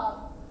falls hard,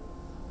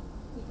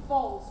 he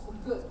falls for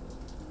good.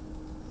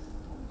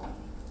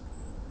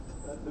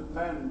 That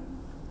depends.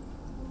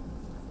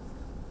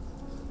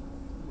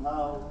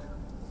 How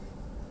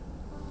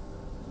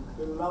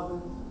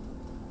beloved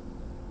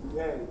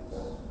behaves.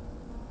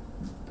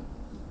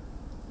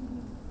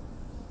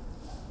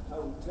 I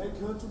will take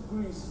her to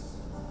Greece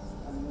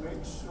and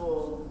make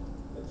sure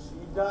that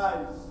she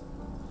dies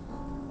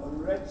a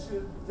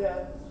wretched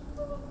death,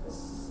 a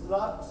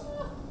slut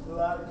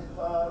like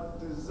her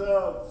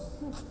deserves.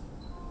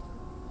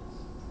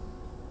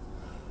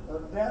 A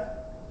death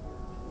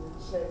will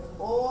check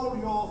all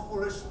your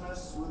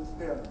foolishness with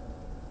him. It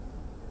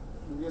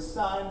will be a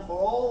sign for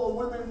all the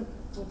women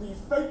to be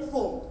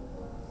faithful,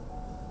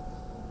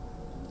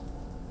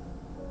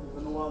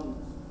 even the ones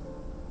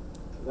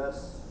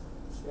less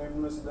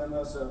shameless than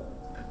herself.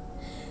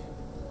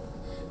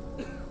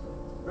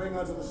 Bring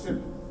her to the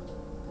ship.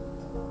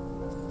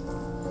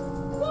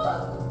 No!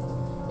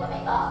 Let me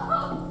go!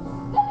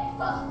 Let me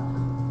go!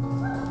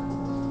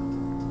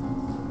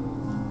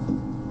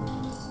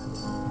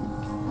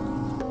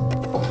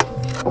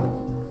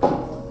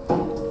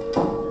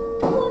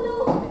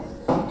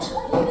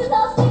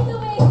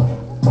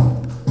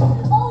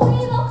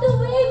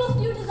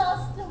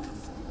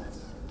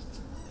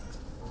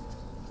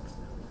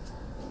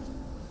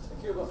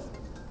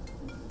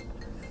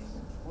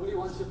 Only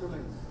one ship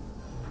remains.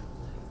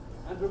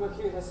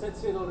 Andromache has set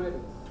sail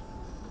already.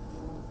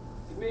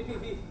 It may be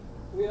we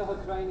to hear her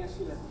crying as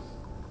she left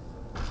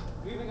us,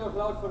 grieving out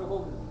loud for a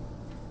home,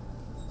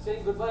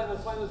 saying goodbye one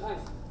final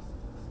time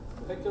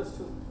to Hector's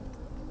tomb.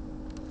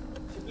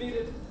 She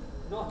pleaded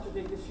not to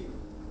take the shield,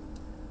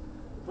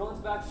 the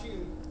bronze-backed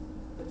shield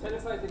that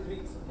terrified the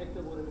Greeks when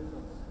Hector wore it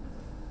across.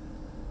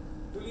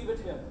 To leave it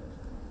here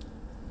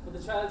for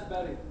the child's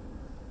burial.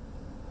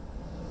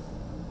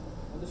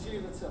 On and the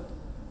shield itself.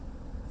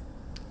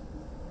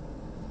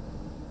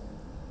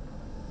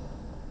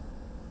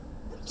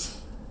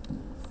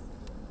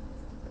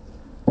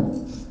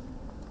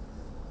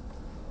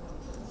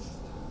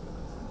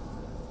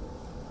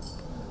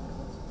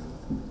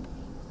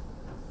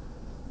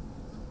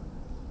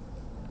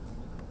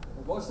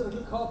 Wash the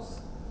little corpse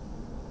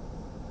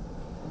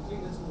and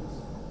clean its wounds.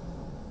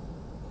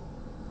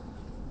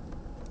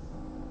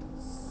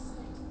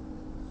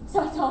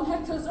 Set down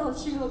Hector's own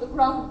shield on the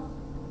ground.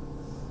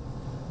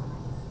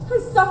 I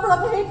suffer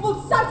of the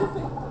hateful sight of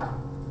him.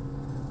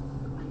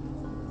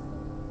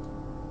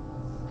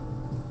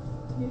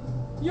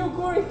 You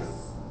Greeks,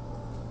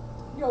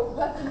 your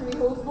weaponry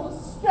holds more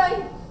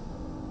strength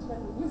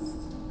than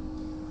wisdom.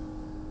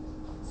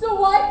 So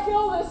why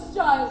kill this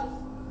child?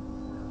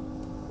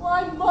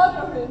 Why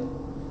murder him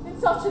in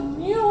such a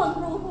new and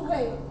brutal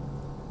way?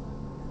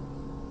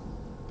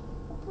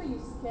 What were you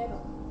scared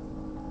of?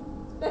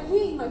 That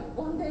he might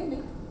one day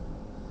make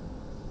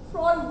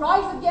Troy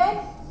rise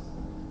again?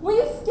 Were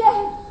you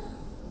scared?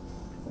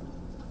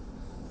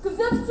 Because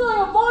if so,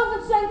 your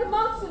violent strength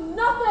amounts to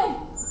nothing!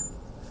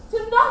 To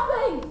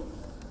nothing!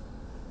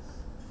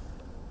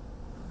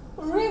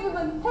 For even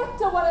when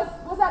Hector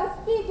was at his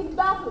peak in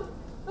battle,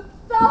 with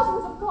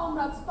thousands of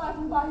comrades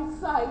fighting by his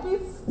side, he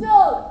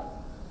still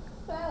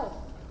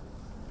fell.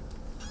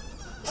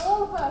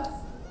 All of us,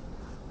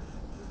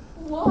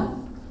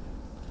 one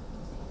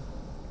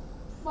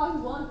by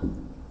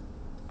one.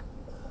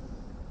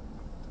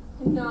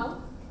 And now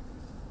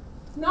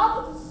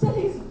that the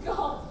city's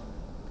gone,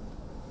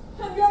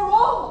 and we're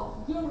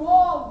all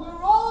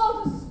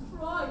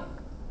destroyed.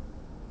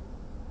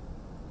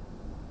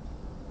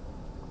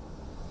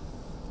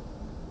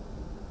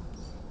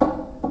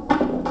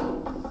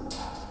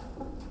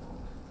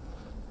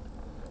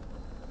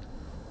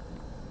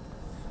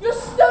 You're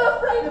still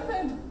afraid of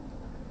him.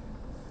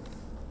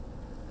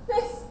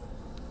 This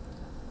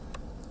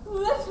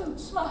little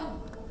child.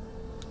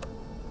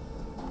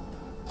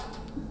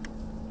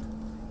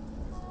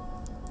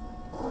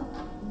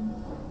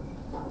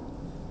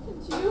 And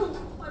you,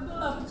 my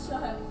beloved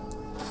child.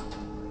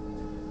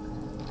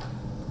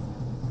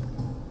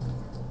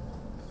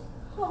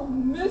 How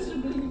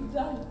miserably you've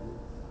died.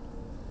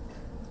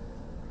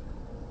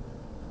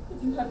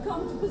 If you had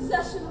come to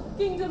possession of the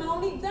kingdom and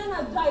only then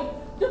had died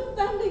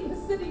defending the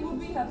city, would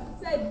we have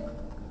said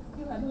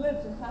you had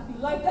lived a happy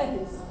life? That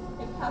is,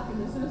 if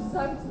happiness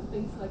resides in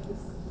things like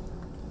this.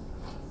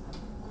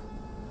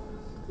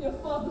 Your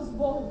father's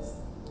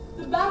walls,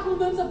 the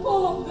battlements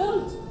Apollo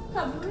built,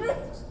 have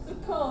ripped the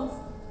curls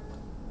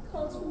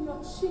from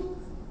your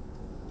cheeks,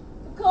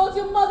 the curls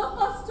your mother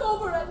fussed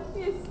over and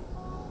kissed.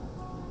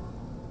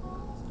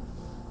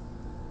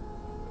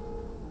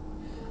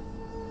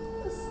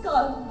 The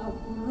skull now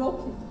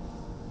broken,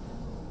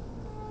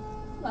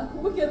 like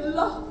wicked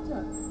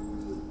laughter,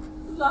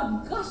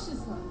 blood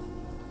gushes out.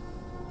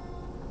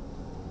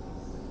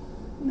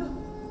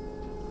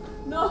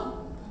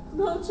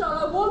 No,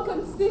 child, I won't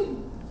conceive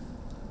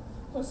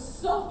or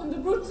soften the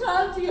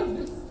brutality of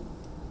this.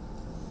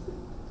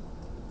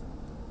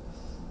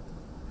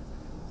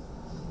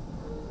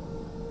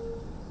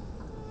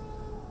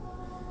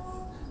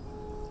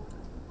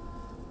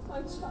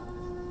 My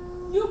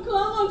child, you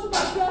clung onto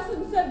my dress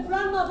and said,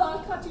 "Grandmother,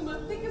 I'll cut you my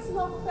thickest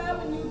lock of hair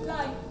when you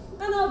die,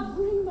 and I'll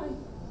bring my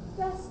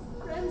best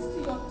friends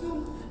to your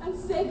tomb and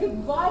say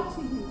goodbye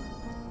to you."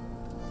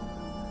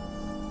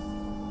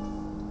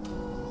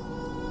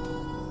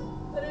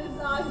 But it is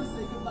I who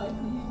say goodbye to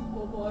you,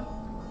 poor boy.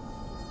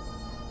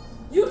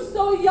 You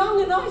so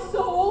young and I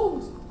so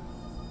old.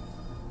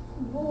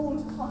 An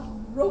old,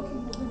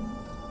 heart-broken woman.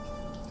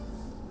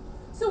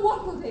 So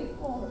what will they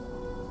for?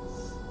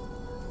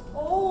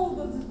 All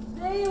those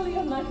daily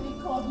and nightly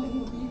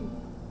coddling of you.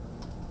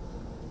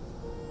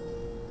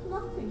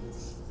 Nothing.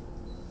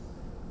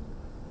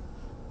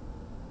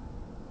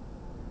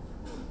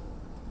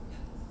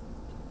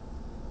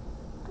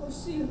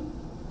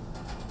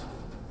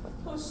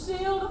 O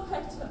shield of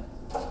Hector.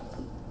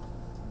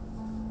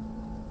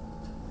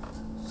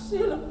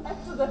 Shield of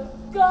Hector that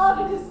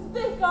guarded his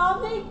thick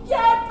arm, they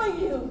cared for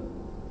you.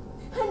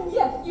 And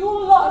yet you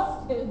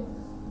lost him.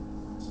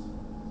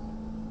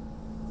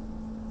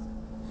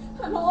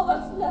 And all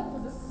that's left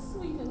was a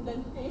sweet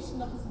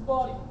indentation of his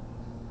body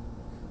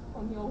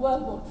on your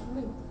well-bought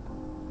trim.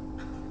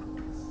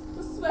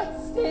 The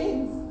sweat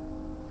stains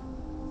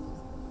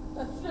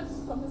that dripped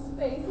from his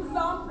face, his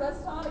arm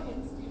pressed hard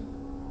against you.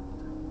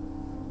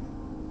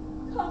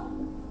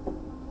 Come,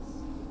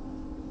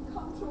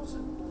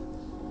 Trojan.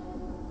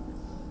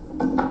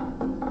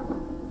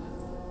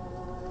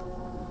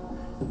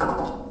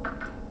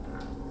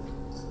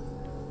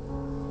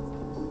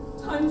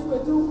 Time to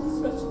adore this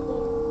wretched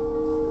body.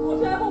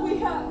 Whatever we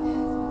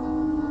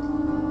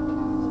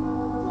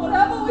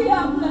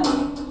have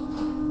left.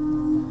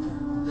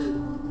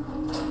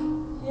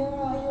 Here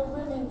are your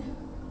women,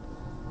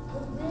 who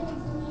bring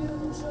from you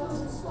the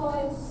Trojan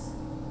spoils. Here are your men,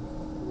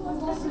 who fight for you, and who die for you. Here are your children, who love you.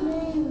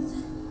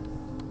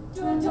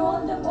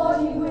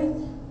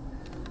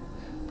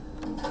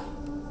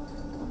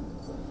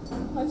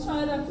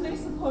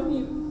 place upon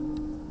you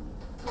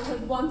what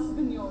had once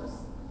been yours,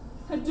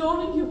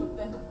 adorning you with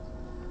them,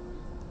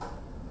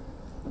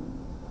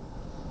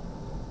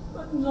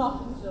 but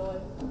not in joy.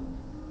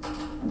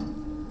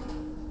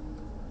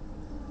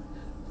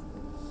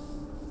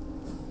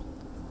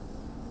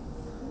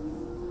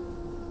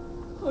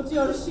 O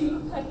dear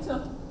shield of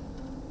Hector,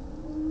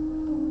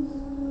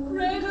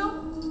 cradle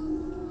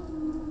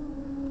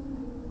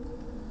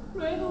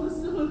this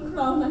little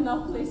crown I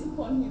now place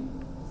upon you.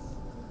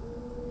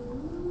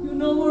 You're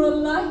no more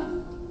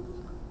alive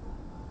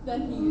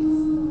than he is,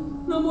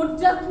 no more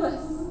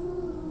deathless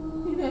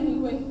in any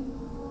way,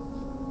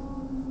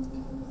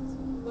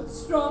 but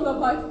stronger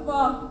by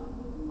far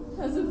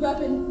as a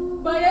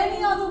weapon, by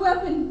any other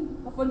weapon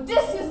of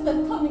Odysseus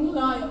that cunning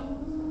liar.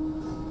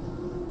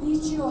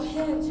 Beat your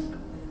head,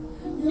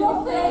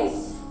 your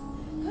face,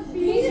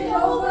 beat it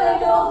over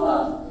and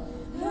over,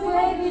 the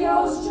way the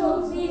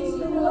ocean beats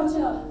the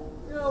water.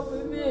 Your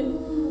women.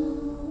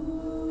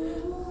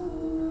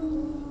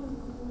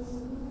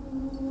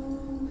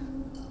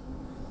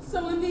 So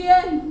in the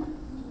end,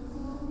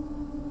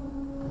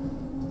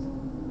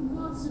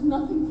 gods did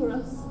nothing for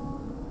us.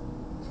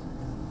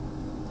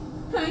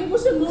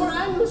 Anguish and more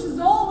anguish is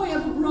all we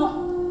ever brought.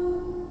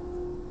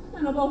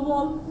 And above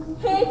all,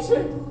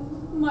 hatred,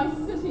 my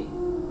city.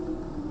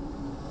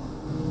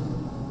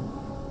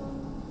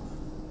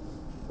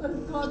 But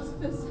if God's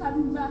fist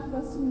hadn't backed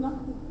us to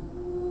nothing,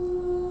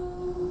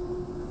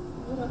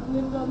 we would have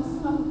lived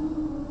unsung,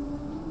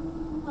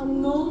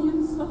 unknown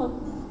in song,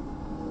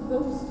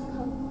 those to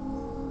come.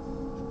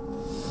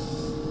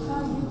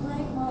 How you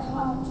break my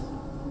heart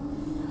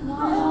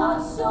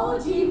so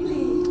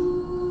deeply.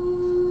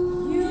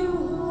 You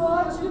who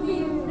ought to be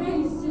a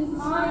prince in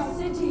my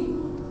city.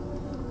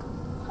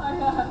 I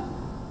have.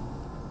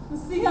 The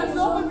sea has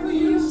opened for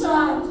you,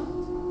 child.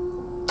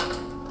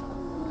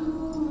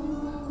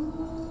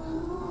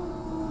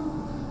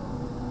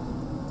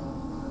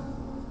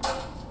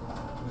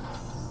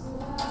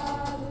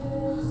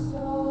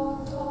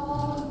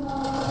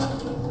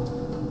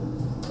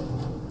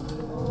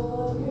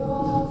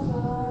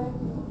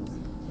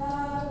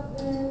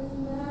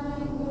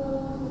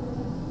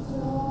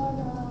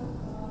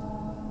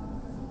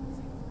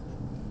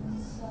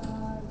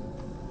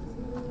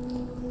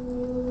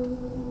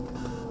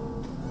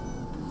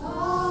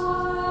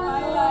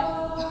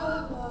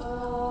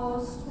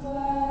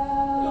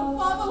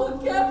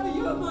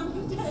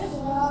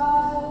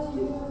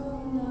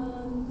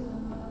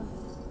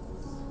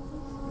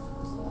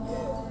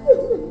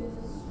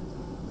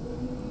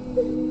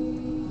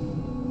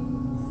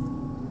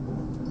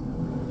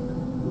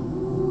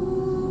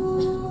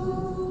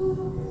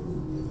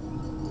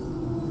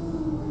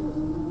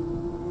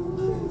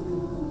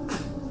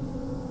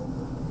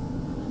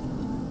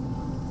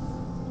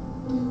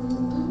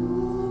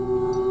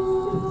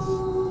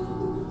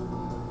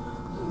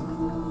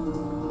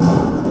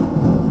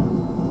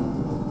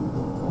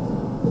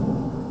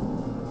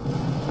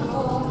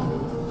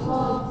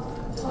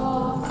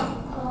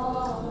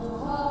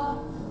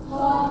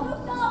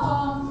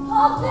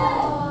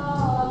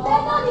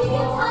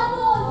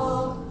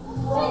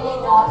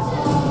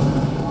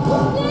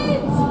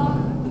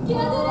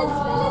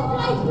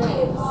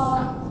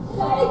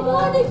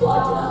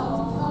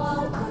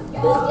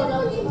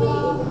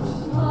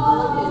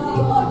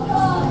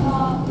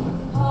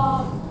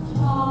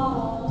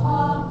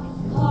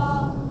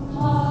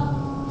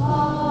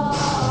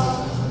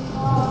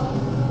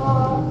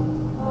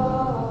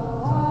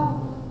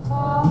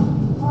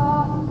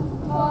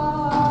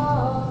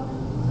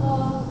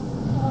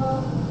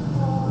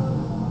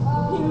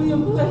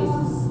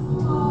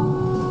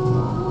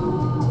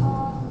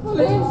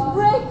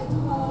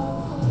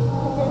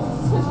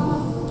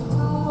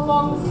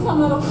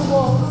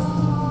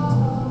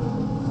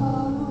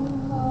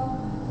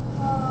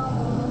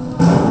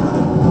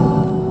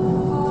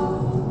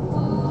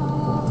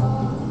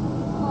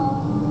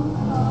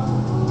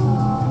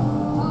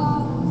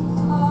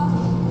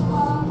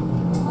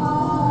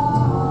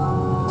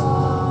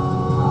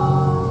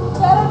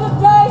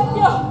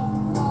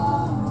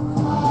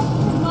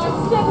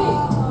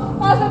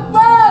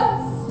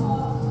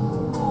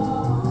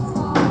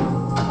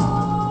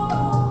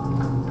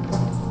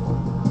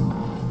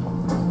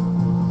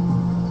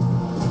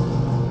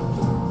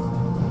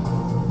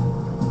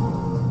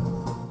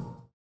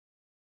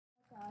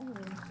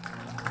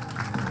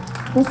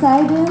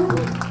 Poseidon,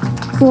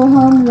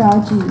 Soham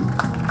Rajiv.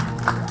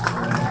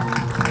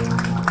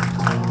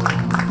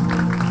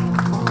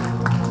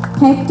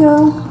 Hector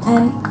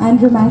and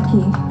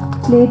Andromache,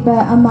 played by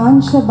Aman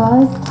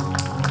Shabazz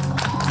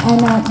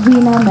and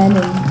Veena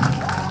Menon.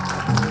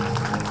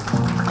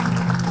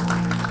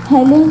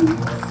 Helen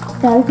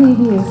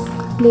Talthidius,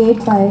 played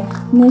by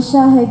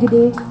Nisha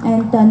Hegde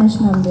and Tanish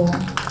Nambia.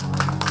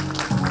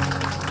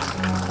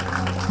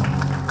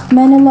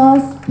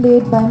 Menelaus,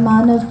 played by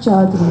Manav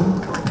Chaudhary.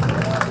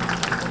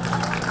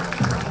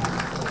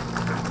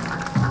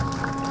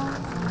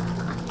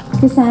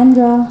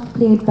 Cassandra,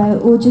 played by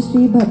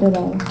Ojasvi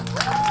Bhattarai.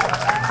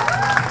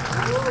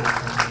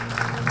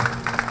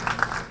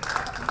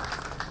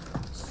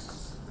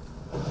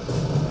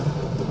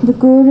 The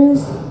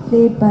chorus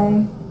played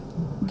by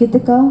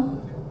Gitika,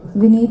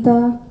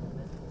 Vinita,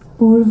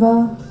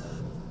 Purva,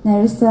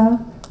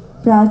 Narisa,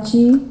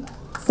 Prachi,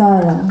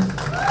 Sara.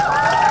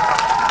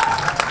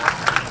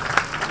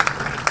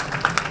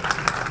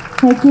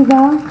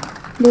 Hekiva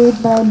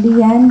played by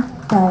Leanne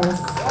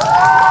Tyres.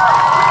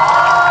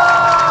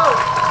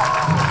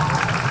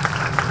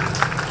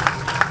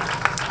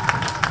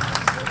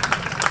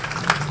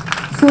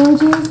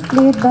 Soldiers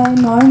played by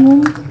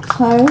Norman,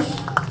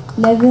 Harsh,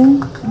 Levin,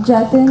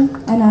 Jatin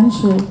and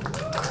Anshul.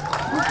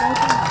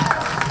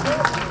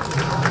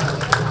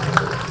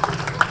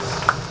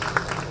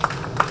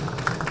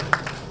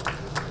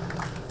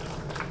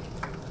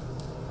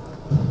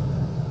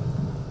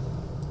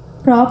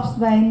 Props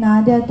by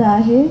Nadia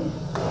Tahir.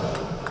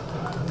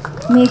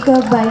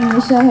 Makeup by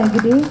Nisha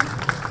Hegde.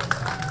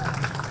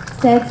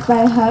 Sets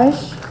by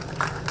Harsh.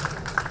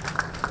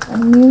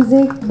 And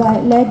music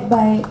led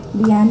by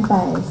Leanne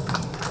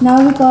Pies.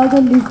 Now we call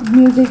the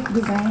music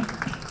design.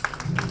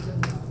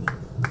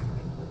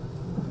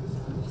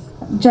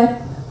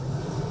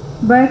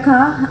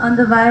 Barkha on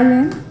the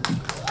violin.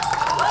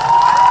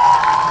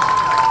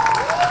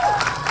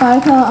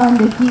 Partha on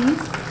the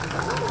keys.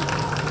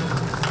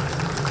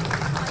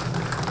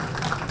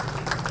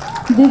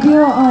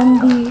 Divyo on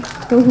the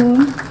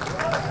cajon.